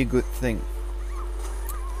definitely a good thing.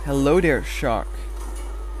 Hello there, Shark.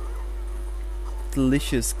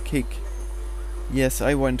 Delicious cake. Yes,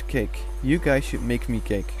 I want cake. You guys should make me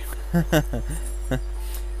cake.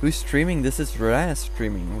 Who's streaming? This is Raz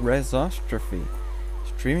streaming. Razastrophy.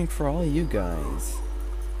 Streaming for all you guys.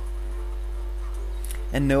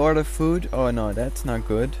 And no other food? Oh no, that's not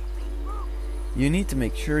good. You need to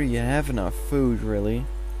make sure you have enough food, really.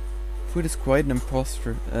 Food is quite an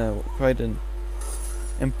quite an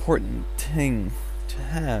important thing to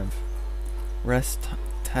have.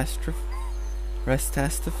 Razastrophy?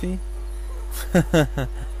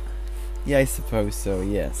 Yeah, I suppose so,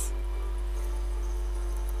 yes.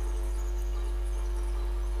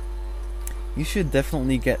 You should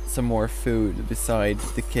definitely get some more food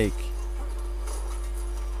besides the cake.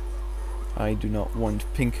 I do not want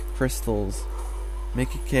pink crystals.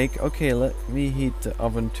 Make a cake. Okay, let me heat the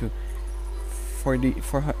oven to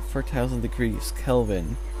 4,000 degrees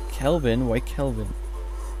Kelvin. Kelvin? Why Kelvin?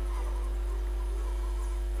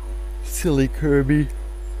 Silly Kirby.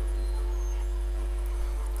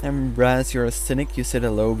 And Raz, you're a cynic. You said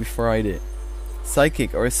hello before I did.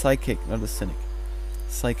 Psychic or a psychic, not a cynic.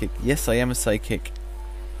 Psychic. Yes, I am a psychic.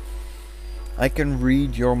 I can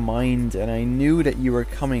read your mind, and I knew that you were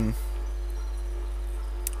coming.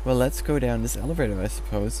 Well, let's go down this elevator, I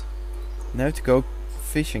suppose. Now to go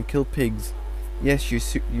fish and kill pigs. Yes, you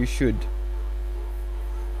should.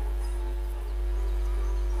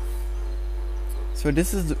 So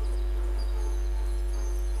this is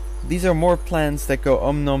these are more plants that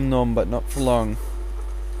go nom nom, but not for long.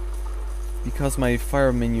 Because my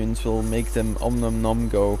fire minions will make them nom nom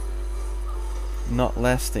go. Not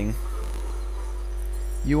lasting.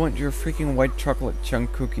 You want your freaking white chocolate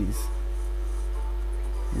chunk cookies.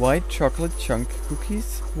 White chocolate chunk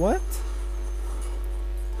cookies? What?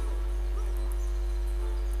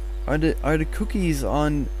 Are the cookies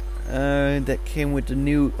on that came with the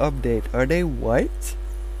new update, are they white?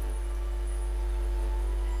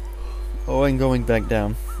 Oh, I'm going back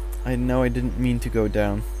down. I know I didn't mean to go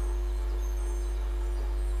down.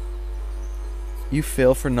 You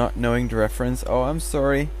fail for not knowing the reference. Oh, I'm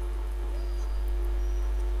sorry.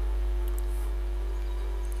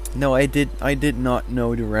 No, I did not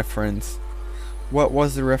know the reference. What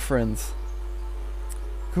was the reference?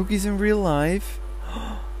 Cookies in real life?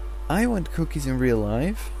 I want cookies in real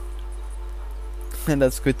life. And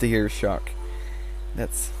that's good to hear, Shock.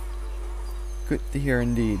 That's good to hear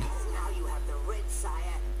indeed.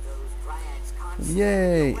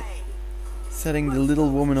 Yay! Setting the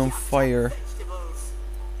little woman on fire. Vegetables.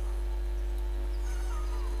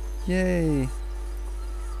 Yay!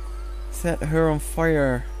 Set her on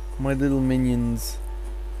fire, my little minions.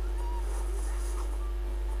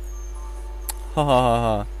 Ha ha ha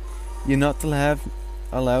ha. You're not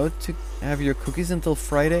allowed to have your cookies until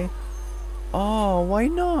Friday? Oh, why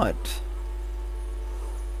not?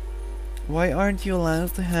 Why aren't you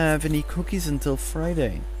allowed to have any cookies until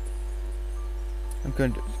Friday? I'm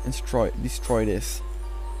going to destroy this.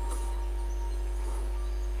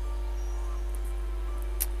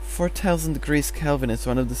 4000 degrees Kelvin is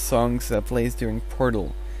one of the songs that plays during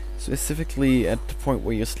Portal, specifically at the point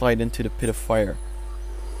where you slide into the pit of fire.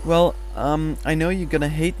 Well, I know you're gonna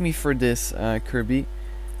hate me for this, Kirby,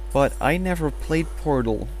 but I never played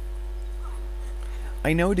Portal.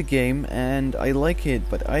 I know the game and I like it,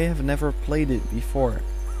 but I have never played it before.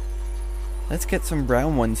 Let's get some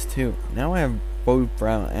brown ones too. Now I have both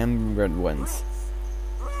brown and red ones.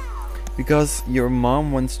 Because your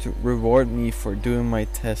mom wants to reward me for doing my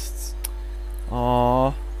tests.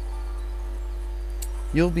 Aww.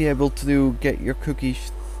 You'll be able to get your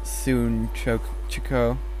cookies soon,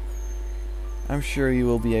 Chico. I'm sure you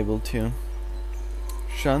will be able to.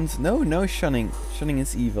 Shuns? No shunning. Shunning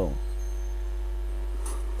is evil.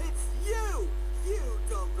 It's you! You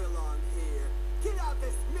don't belong here. Get out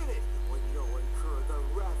this minute, or you'll incur the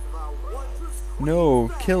wrath of our wondrous queen. No,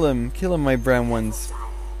 kill him, my brown ones.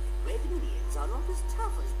 Red minions are not as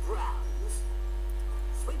tough as browns.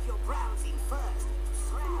 Sweep your browns in first to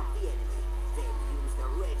trap the enemy, then use the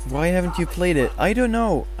reds to Why haven't you cover played it? them. I don't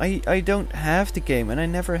know. I don't have the game, and I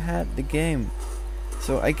never had the game.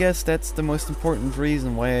 So I guess that's the most important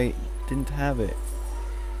reason why I didn't have it.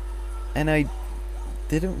 And I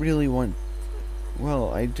didn't really want...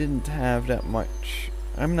 Well, I didn't have that much.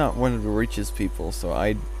 I'm not one of the richest people, so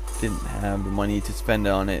I didn't have the money to spend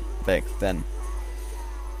on it back then.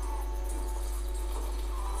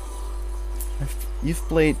 You've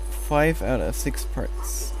played 5 out of 6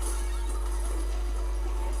 parts.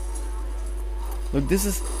 Look, this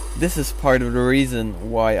is part of the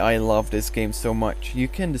reason why I love this game so much. You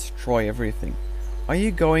can destroy everything. Are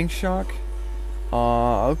you going, Shock?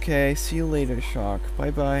 Okay. See you later, Shock.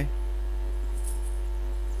 Bye bye.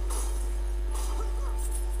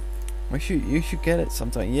 You should get it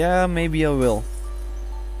sometime. Yeah, maybe I will.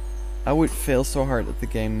 I would fail so hard at the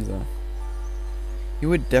game though. You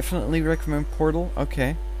would definitely recommend Portal?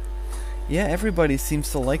 Okay. Yeah, everybody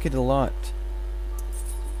seems to like it a lot.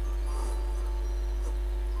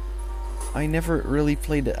 I never really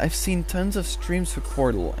played it. I've seen tons of streams for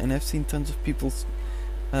Portal, and I've seen tons of people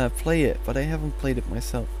play it, but I haven't played it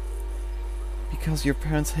myself. Because your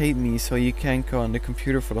parents hate me, so you can't go on the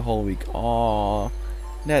computer for the whole week. Aww,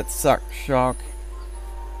 that sucks, Shock.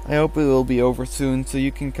 I hope it will be over soon, so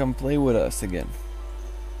you can come play with us again.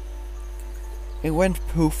 It went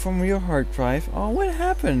poof from your hard drive. Oh, what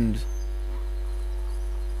happened?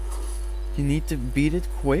 You need to beat it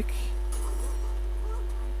quick?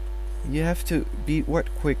 You have to beat what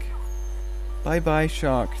quick? Bye bye,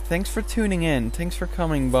 Shock. Thanks for tuning in. Thanks for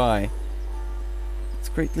coming by. It's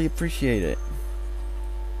greatly appreciated.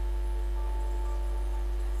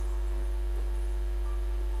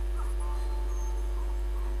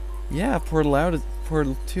 Yeah,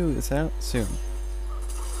 Portal 2 is out soon.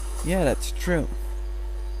 Yeah, that's true.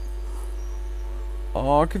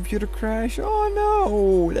 Oh, computer crash. Oh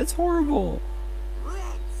no, that's horrible.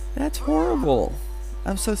 That's horrible.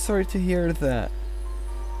 I'm so sorry to hear that.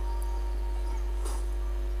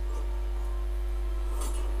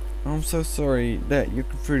 I'm so sorry that your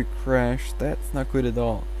computer crashed. That's not good at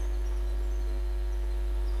all.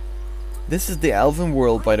 This is the Elven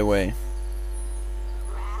world, by the way.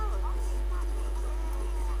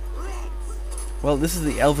 Well, this is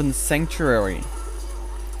the Elven Sanctuary.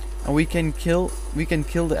 And we can kill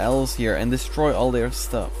the elves here and destroy all their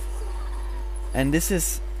stuff. And this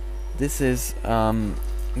is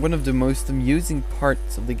one of the most amusing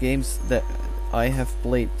parts of the games that I have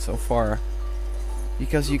played so far.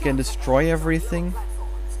 Because you can destroy everything.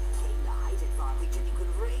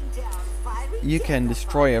 You can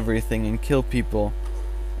destroy everything and kill people.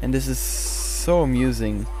 And this is so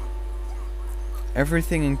amusing.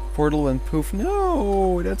 Everything in Portal went poof.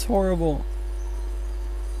 No, that's horrible.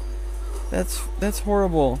 That's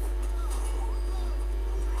horrible.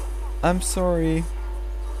 I'm sorry.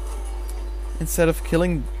 Instead of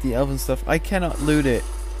killing the elven stuff, I cannot loot it.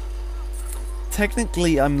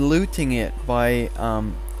 Technically, I'm looting it by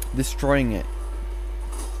destroying it.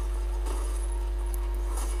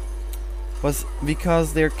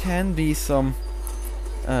 Because there can be some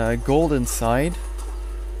gold inside.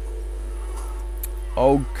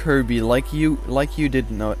 Oh, Kirby, like you did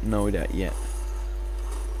not know that yet.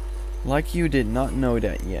 Like you did not know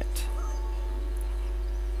that yet.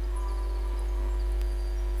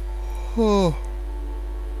 Oh.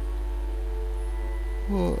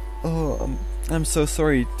 I'm so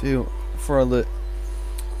sorry for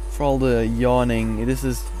all the yawning. This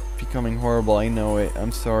is becoming horrible. I know it.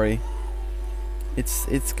 I'm sorry.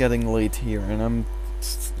 It's getting late here, and I'm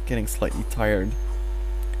getting slightly tired.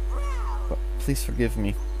 But please forgive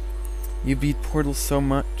me. You beat Portal so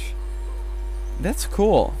much. That's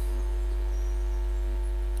cool.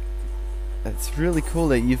 That's really cool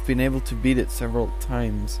that you've been able to beat it several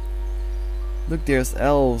times. Look, there's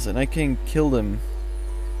elves, and I can kill them.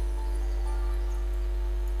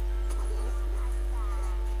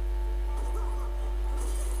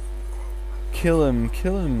 Kill him,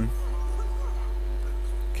 kill him.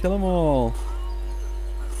 Kill them all.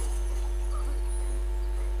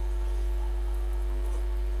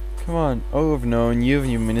 Come on. Oh, I've known you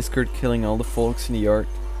and your miniskirt killing all the folks in the yard.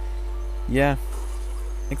 Yeah,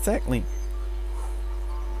 exactly.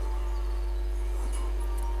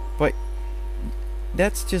 But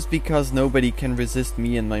that's just because nobody can resist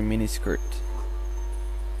me and my miniskirt.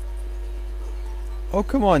 Oh,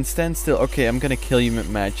 come on, stand still. Okay, I'm gonna kill you with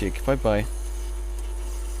magic. Bye-bye.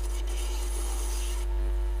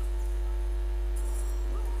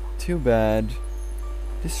 Too bad.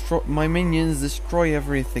 My minions destroy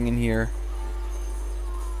everything in here.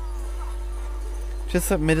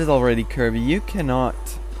 Just admit it already, Kirby. You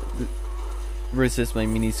cannot resist my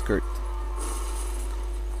miniskirt.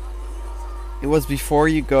 It was before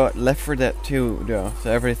you got Left 4 Dead 2, though,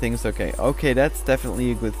 so everything's okay. Okay, that's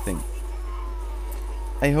definitely a good thing.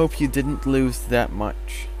 I hope you didn't lose that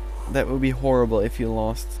much. That would be horrible if you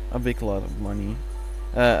lost a big lot of money.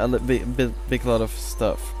 Big lot of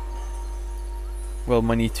stuff. Well,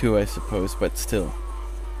 money too, I suppose, but still.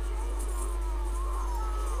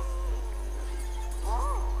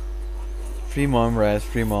 Dream on, Raz,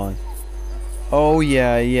 dream on. Oh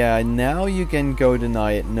yeah, now you can go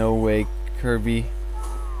deny it. No way, Kirby.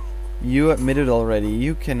 You admitted already,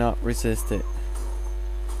 you cannot resist it.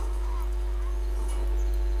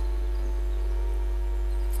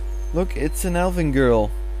 Look, it's an elven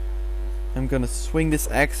girl. I'm gonna swing this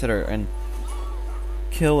axe at her and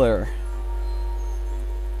kill her.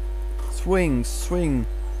 Swing, swing,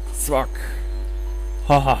 suck.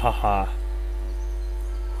 Ha ha ha ha.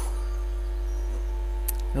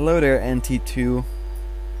 Hello there, NT2.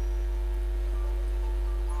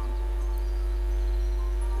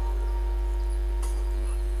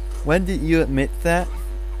 When did you admit that?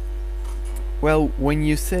 Well, when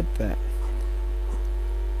you said that.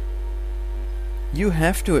 You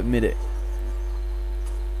have to admit it.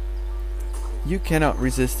 You cannot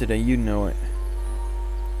resist it and you know it.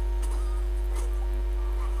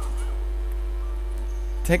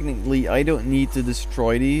 Technically, I don't need to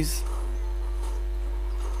destroy these.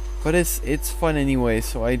 But it's fun anyway,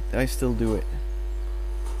 so I still do it.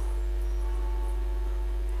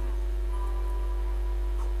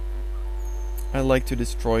 I like to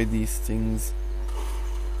destroy these things.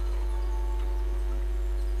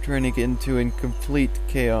 Turning it into incomplete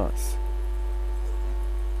chaos.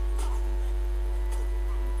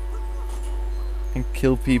 And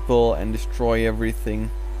kill people and destroy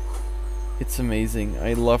everything. It's amazing.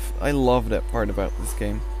 I love that part about this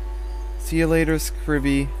game. See you later,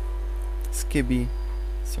 Skibby.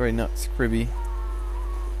 Sorry, not Scribby.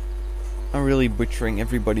 I'm really butchering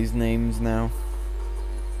everybody's names now.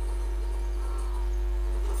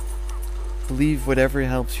 Believe whatever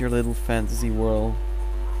helps your little fantasy world.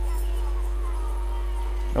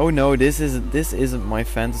 Oh no, this isn't my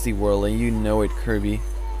fantasy world, and you know it, Kirby.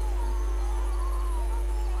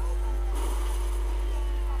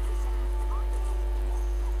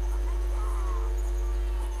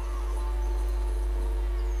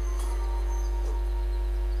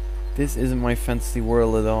 This isn't my fantasy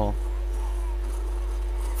world at all.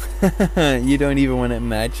 You don't even want to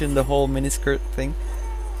imagine the whole miniskirt thing?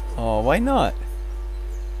 Oh, why not?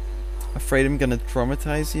 Afraid I'm gonna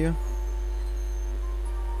traumatize you?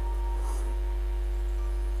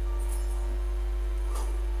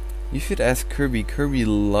 You should ask Kirby. Kirby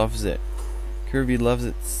loves it. Kirby loves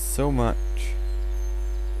it so much.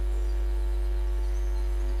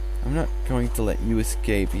 I'm not going to let you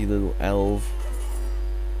escape, you little elf.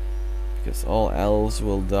 Because all elves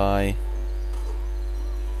will die.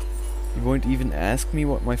 You won't even ask me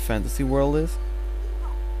what my fantasy world is?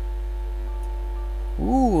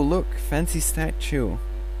 Ooh, look, fancy statue.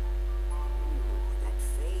 That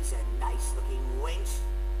face, a nice looking wench.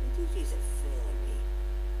 I think she's a fairy.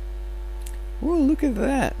 Ooh, look at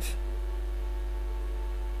that.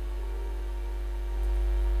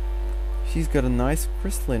 She's got a nice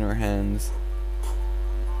crystal in her hands.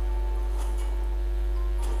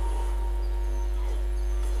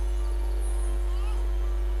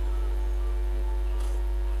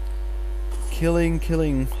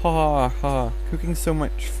 Killing, ha ha, cooking so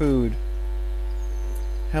much food.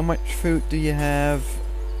 How much food do you have,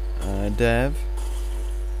 Dev?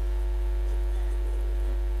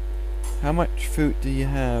 How much food do you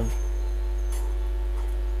have?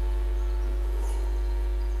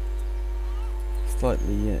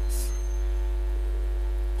 Slightly, yes.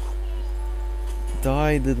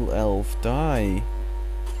 Die, little elf, die.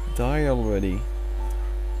 Die already.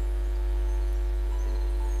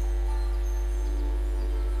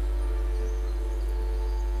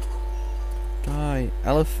 Die.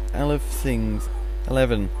 Elf things.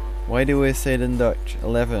 11. Why do I say it in Dutch?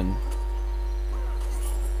 11.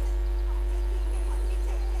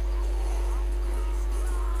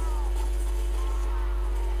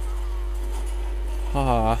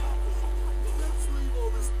 Haha.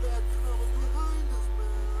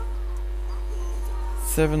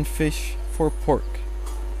 7 fish, 4 pork.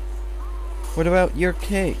 What about your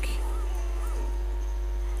cake?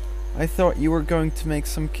 I thought you were going to make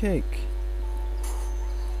some cake.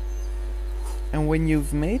 And when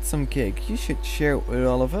you've made some cake, you should share it with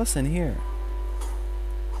all of us in here.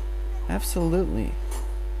 Absolutely.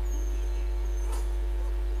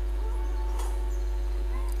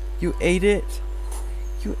 You ate it?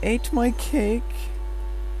 You ate my cake?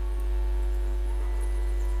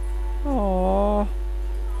 Aww.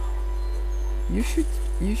 You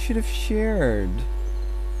should have shared.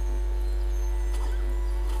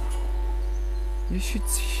 You should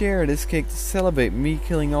share this cake to celebrate me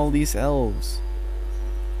killing all these elves.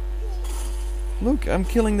 Look, I'm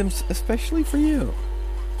killing them especially for you.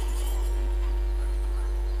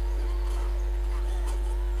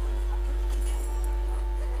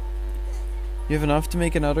 You have enough to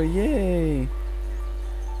make another? Yay!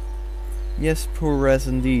 Yes, poor Raz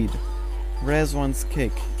indeed. Raz wants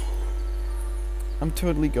cake. I'm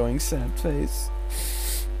totally going sad face.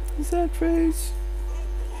 Sad face.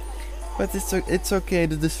 But it's okay,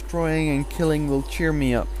 the destroying and killing will cheer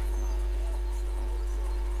me up.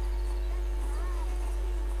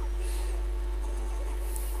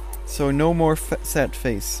 So no more sad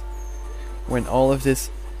face when all of this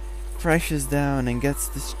crashes down and gets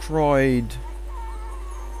destroyed.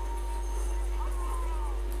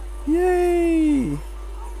 Yay!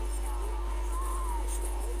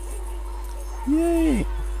 Yay!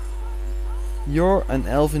 You're an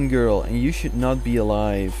elven girl and you should not be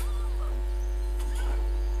alive.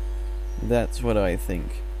 That's what I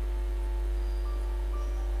think.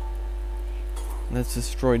 Let's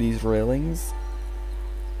destroy these railings.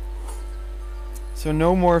 So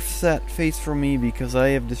no more sad face for me because I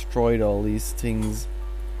have destroyed all these things.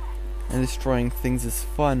 And destroying things is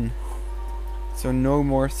fun. So no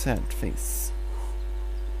more sad face.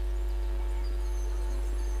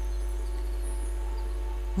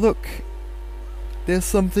 Look! There's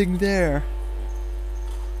something there.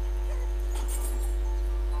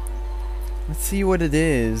 Let's see what it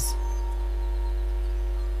is.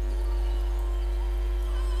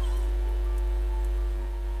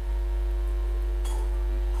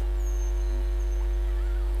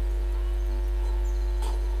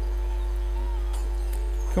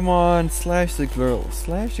 Come on, slash the girl.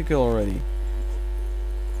 Slash the girl already.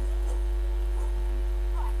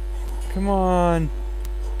 Come on.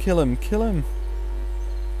 Kill him, kill him.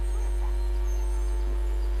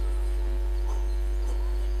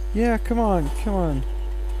 Yeah, come on, come on.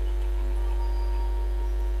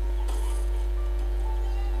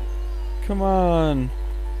 Come on.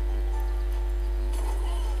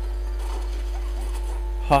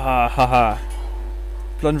 Ha ha ha ha.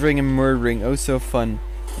 Plundering and murdering, oh so fun.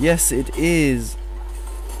 Yes, it is.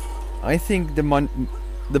 I think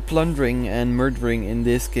the plundering and murdering in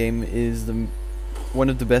this game is one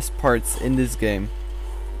of the best parts in this game.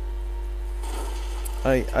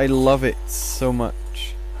 I love it so much.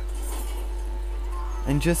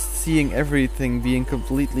 And just seeing everything being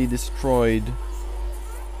completely destroyed,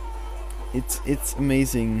 it's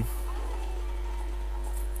amazing.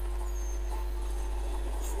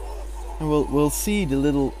 And we'll see the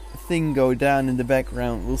little thing go down in the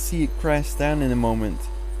background. We'll see it crash down in a moment.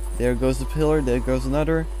 There goes the pillar, there goes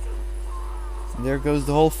another. And there goes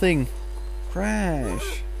the whole thing.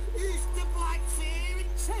 Crash! Is the Black Sea?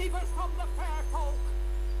 Save us from the fair folk!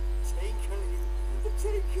 Tinkling, the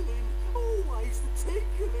tinkling, always the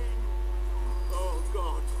tinkling. Oh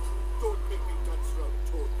God, don't make me dance round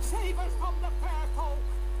toad. Save us from the fair folk!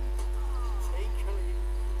 Tinkling,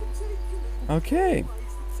 the tinkling. Okay.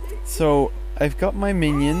 So I've got my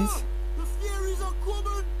minions.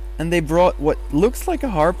 and they brought what looks like a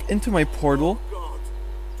harp into my portal. God,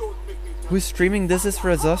 don't make me die. Who's streaming? This is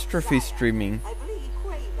Razastrophy streaming. I believe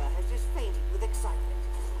Quaver has just fainted with excitement.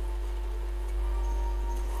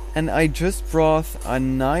 And I just brought a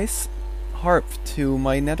nice harp to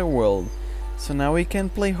my netherworld. So now we can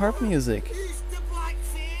play harp music. He's the Black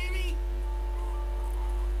Fairy.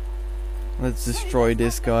 Let's destroy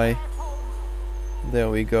this guy.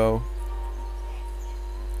 There we go.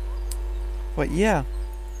 But yeah.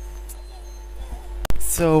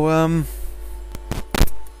 So, I'm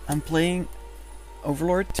playing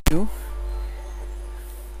Overlord 2.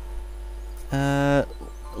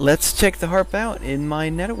 Let's check the harp out in my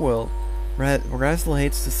netherworld. Razzle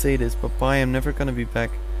hates to say this, but bye, I'm never gonna be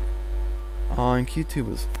back on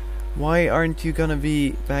QTubers. Why aren't you gonna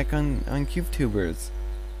be back on QTubers?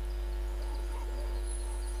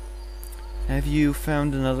 Have you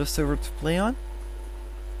found another server to play on?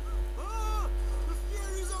 Ah, the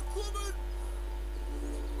fairies are coming.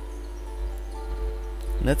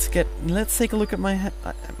 Let's take a look at my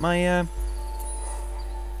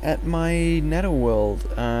netherworld,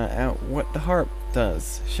 at what the harp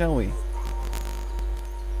does, shall we?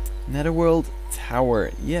 Netherworld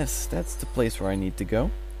Tower. Yes, that's the place where I need to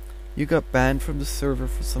go. You got banned from the server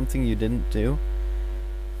for something you didn't do.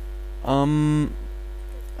 I'm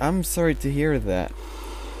sorry to hear that.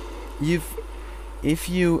 If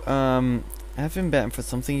you have been banned for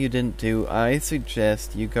something you didn't do, I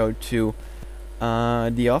suggest you go to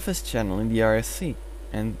the office channel in the RSC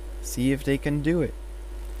and see if they can do it.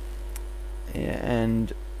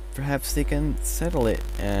 And perhaps they can settle it,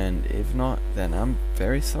 and if not, then I'm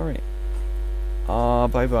very sorry.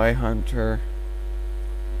 Bye bye, Hunter.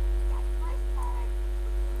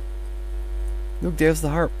 Look, there's the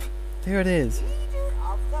harp. There it is. Leader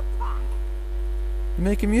of the pack. You're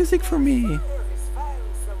making music for me. Has found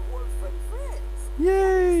some wolfen friends.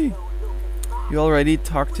 Yay! No looking back. You already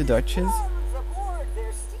talked to Duchess? Hounds aboard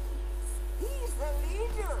their steeds. He's the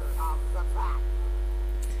leader of the pack.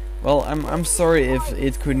 Well, I'm sorry if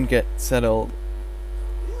it couldn't get settled.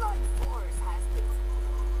 Life force has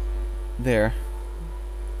been There.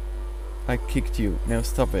 I kicked you. Now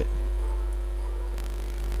stop it.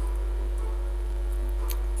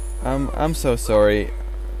 I'm so sorry.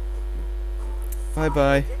 Bye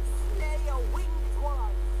bye. slay a winged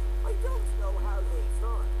one. I don't know how they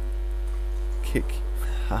thought. Kick.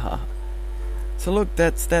 Haha. So look,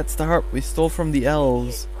 that's the harp we stole from the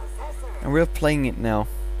elves, Possessor. and we're playing it now.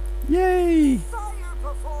 Yay! Fire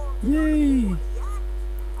performed. Yay!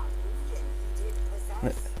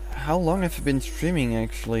 Possess. How long have I been streaming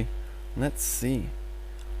actually? Let's see.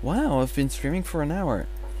 Wow, I've been streaming for an hour,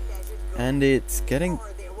 and it's getting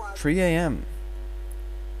 3 AM.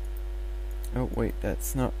 Oh wait,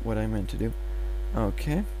 that's not what I meant to do.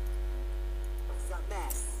 Okay.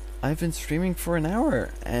 I've been streaming for an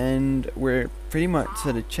hour, and we're pretty much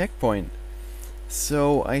at a checkpoint.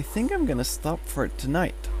 So I think I'm gonna stop for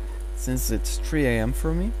tonight, since it's 3 AM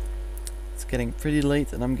for me. It's getting pretty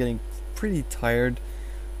late, and I'm getting pretty tired.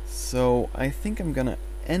 So I think I'm gonna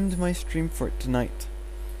end my stream for tonight.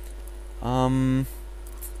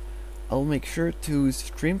 I'll make sure to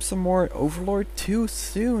stream some more Overlord 2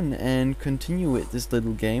 soon and continue with this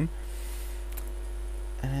little game.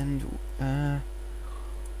 And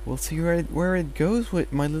we'll see where it goes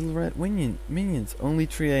with my little red minions. Only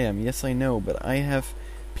 3 AM, yes I know, but I have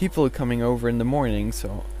people coming over in the morning,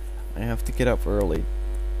 so I have to get up early.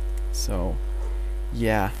 So,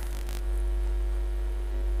 yeah.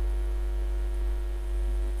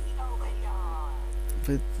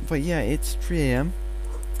 But yeah, it's 3 AM.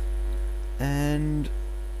 And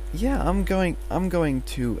yeah, I'm going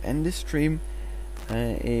to end this stream.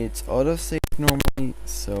 It's autosave normally,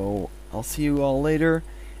 so I'll see you all later.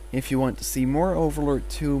 If you want to see more Overlord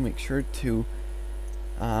 2, make sure to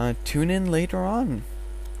tune in later on.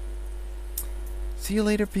 See you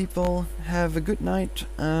later, people. Have a good night,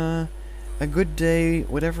 a good day,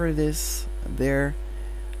 whatever it is there.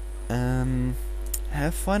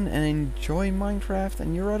 Have fun and enjoy Minecraft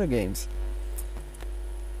and your other games.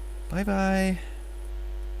 Bye bye.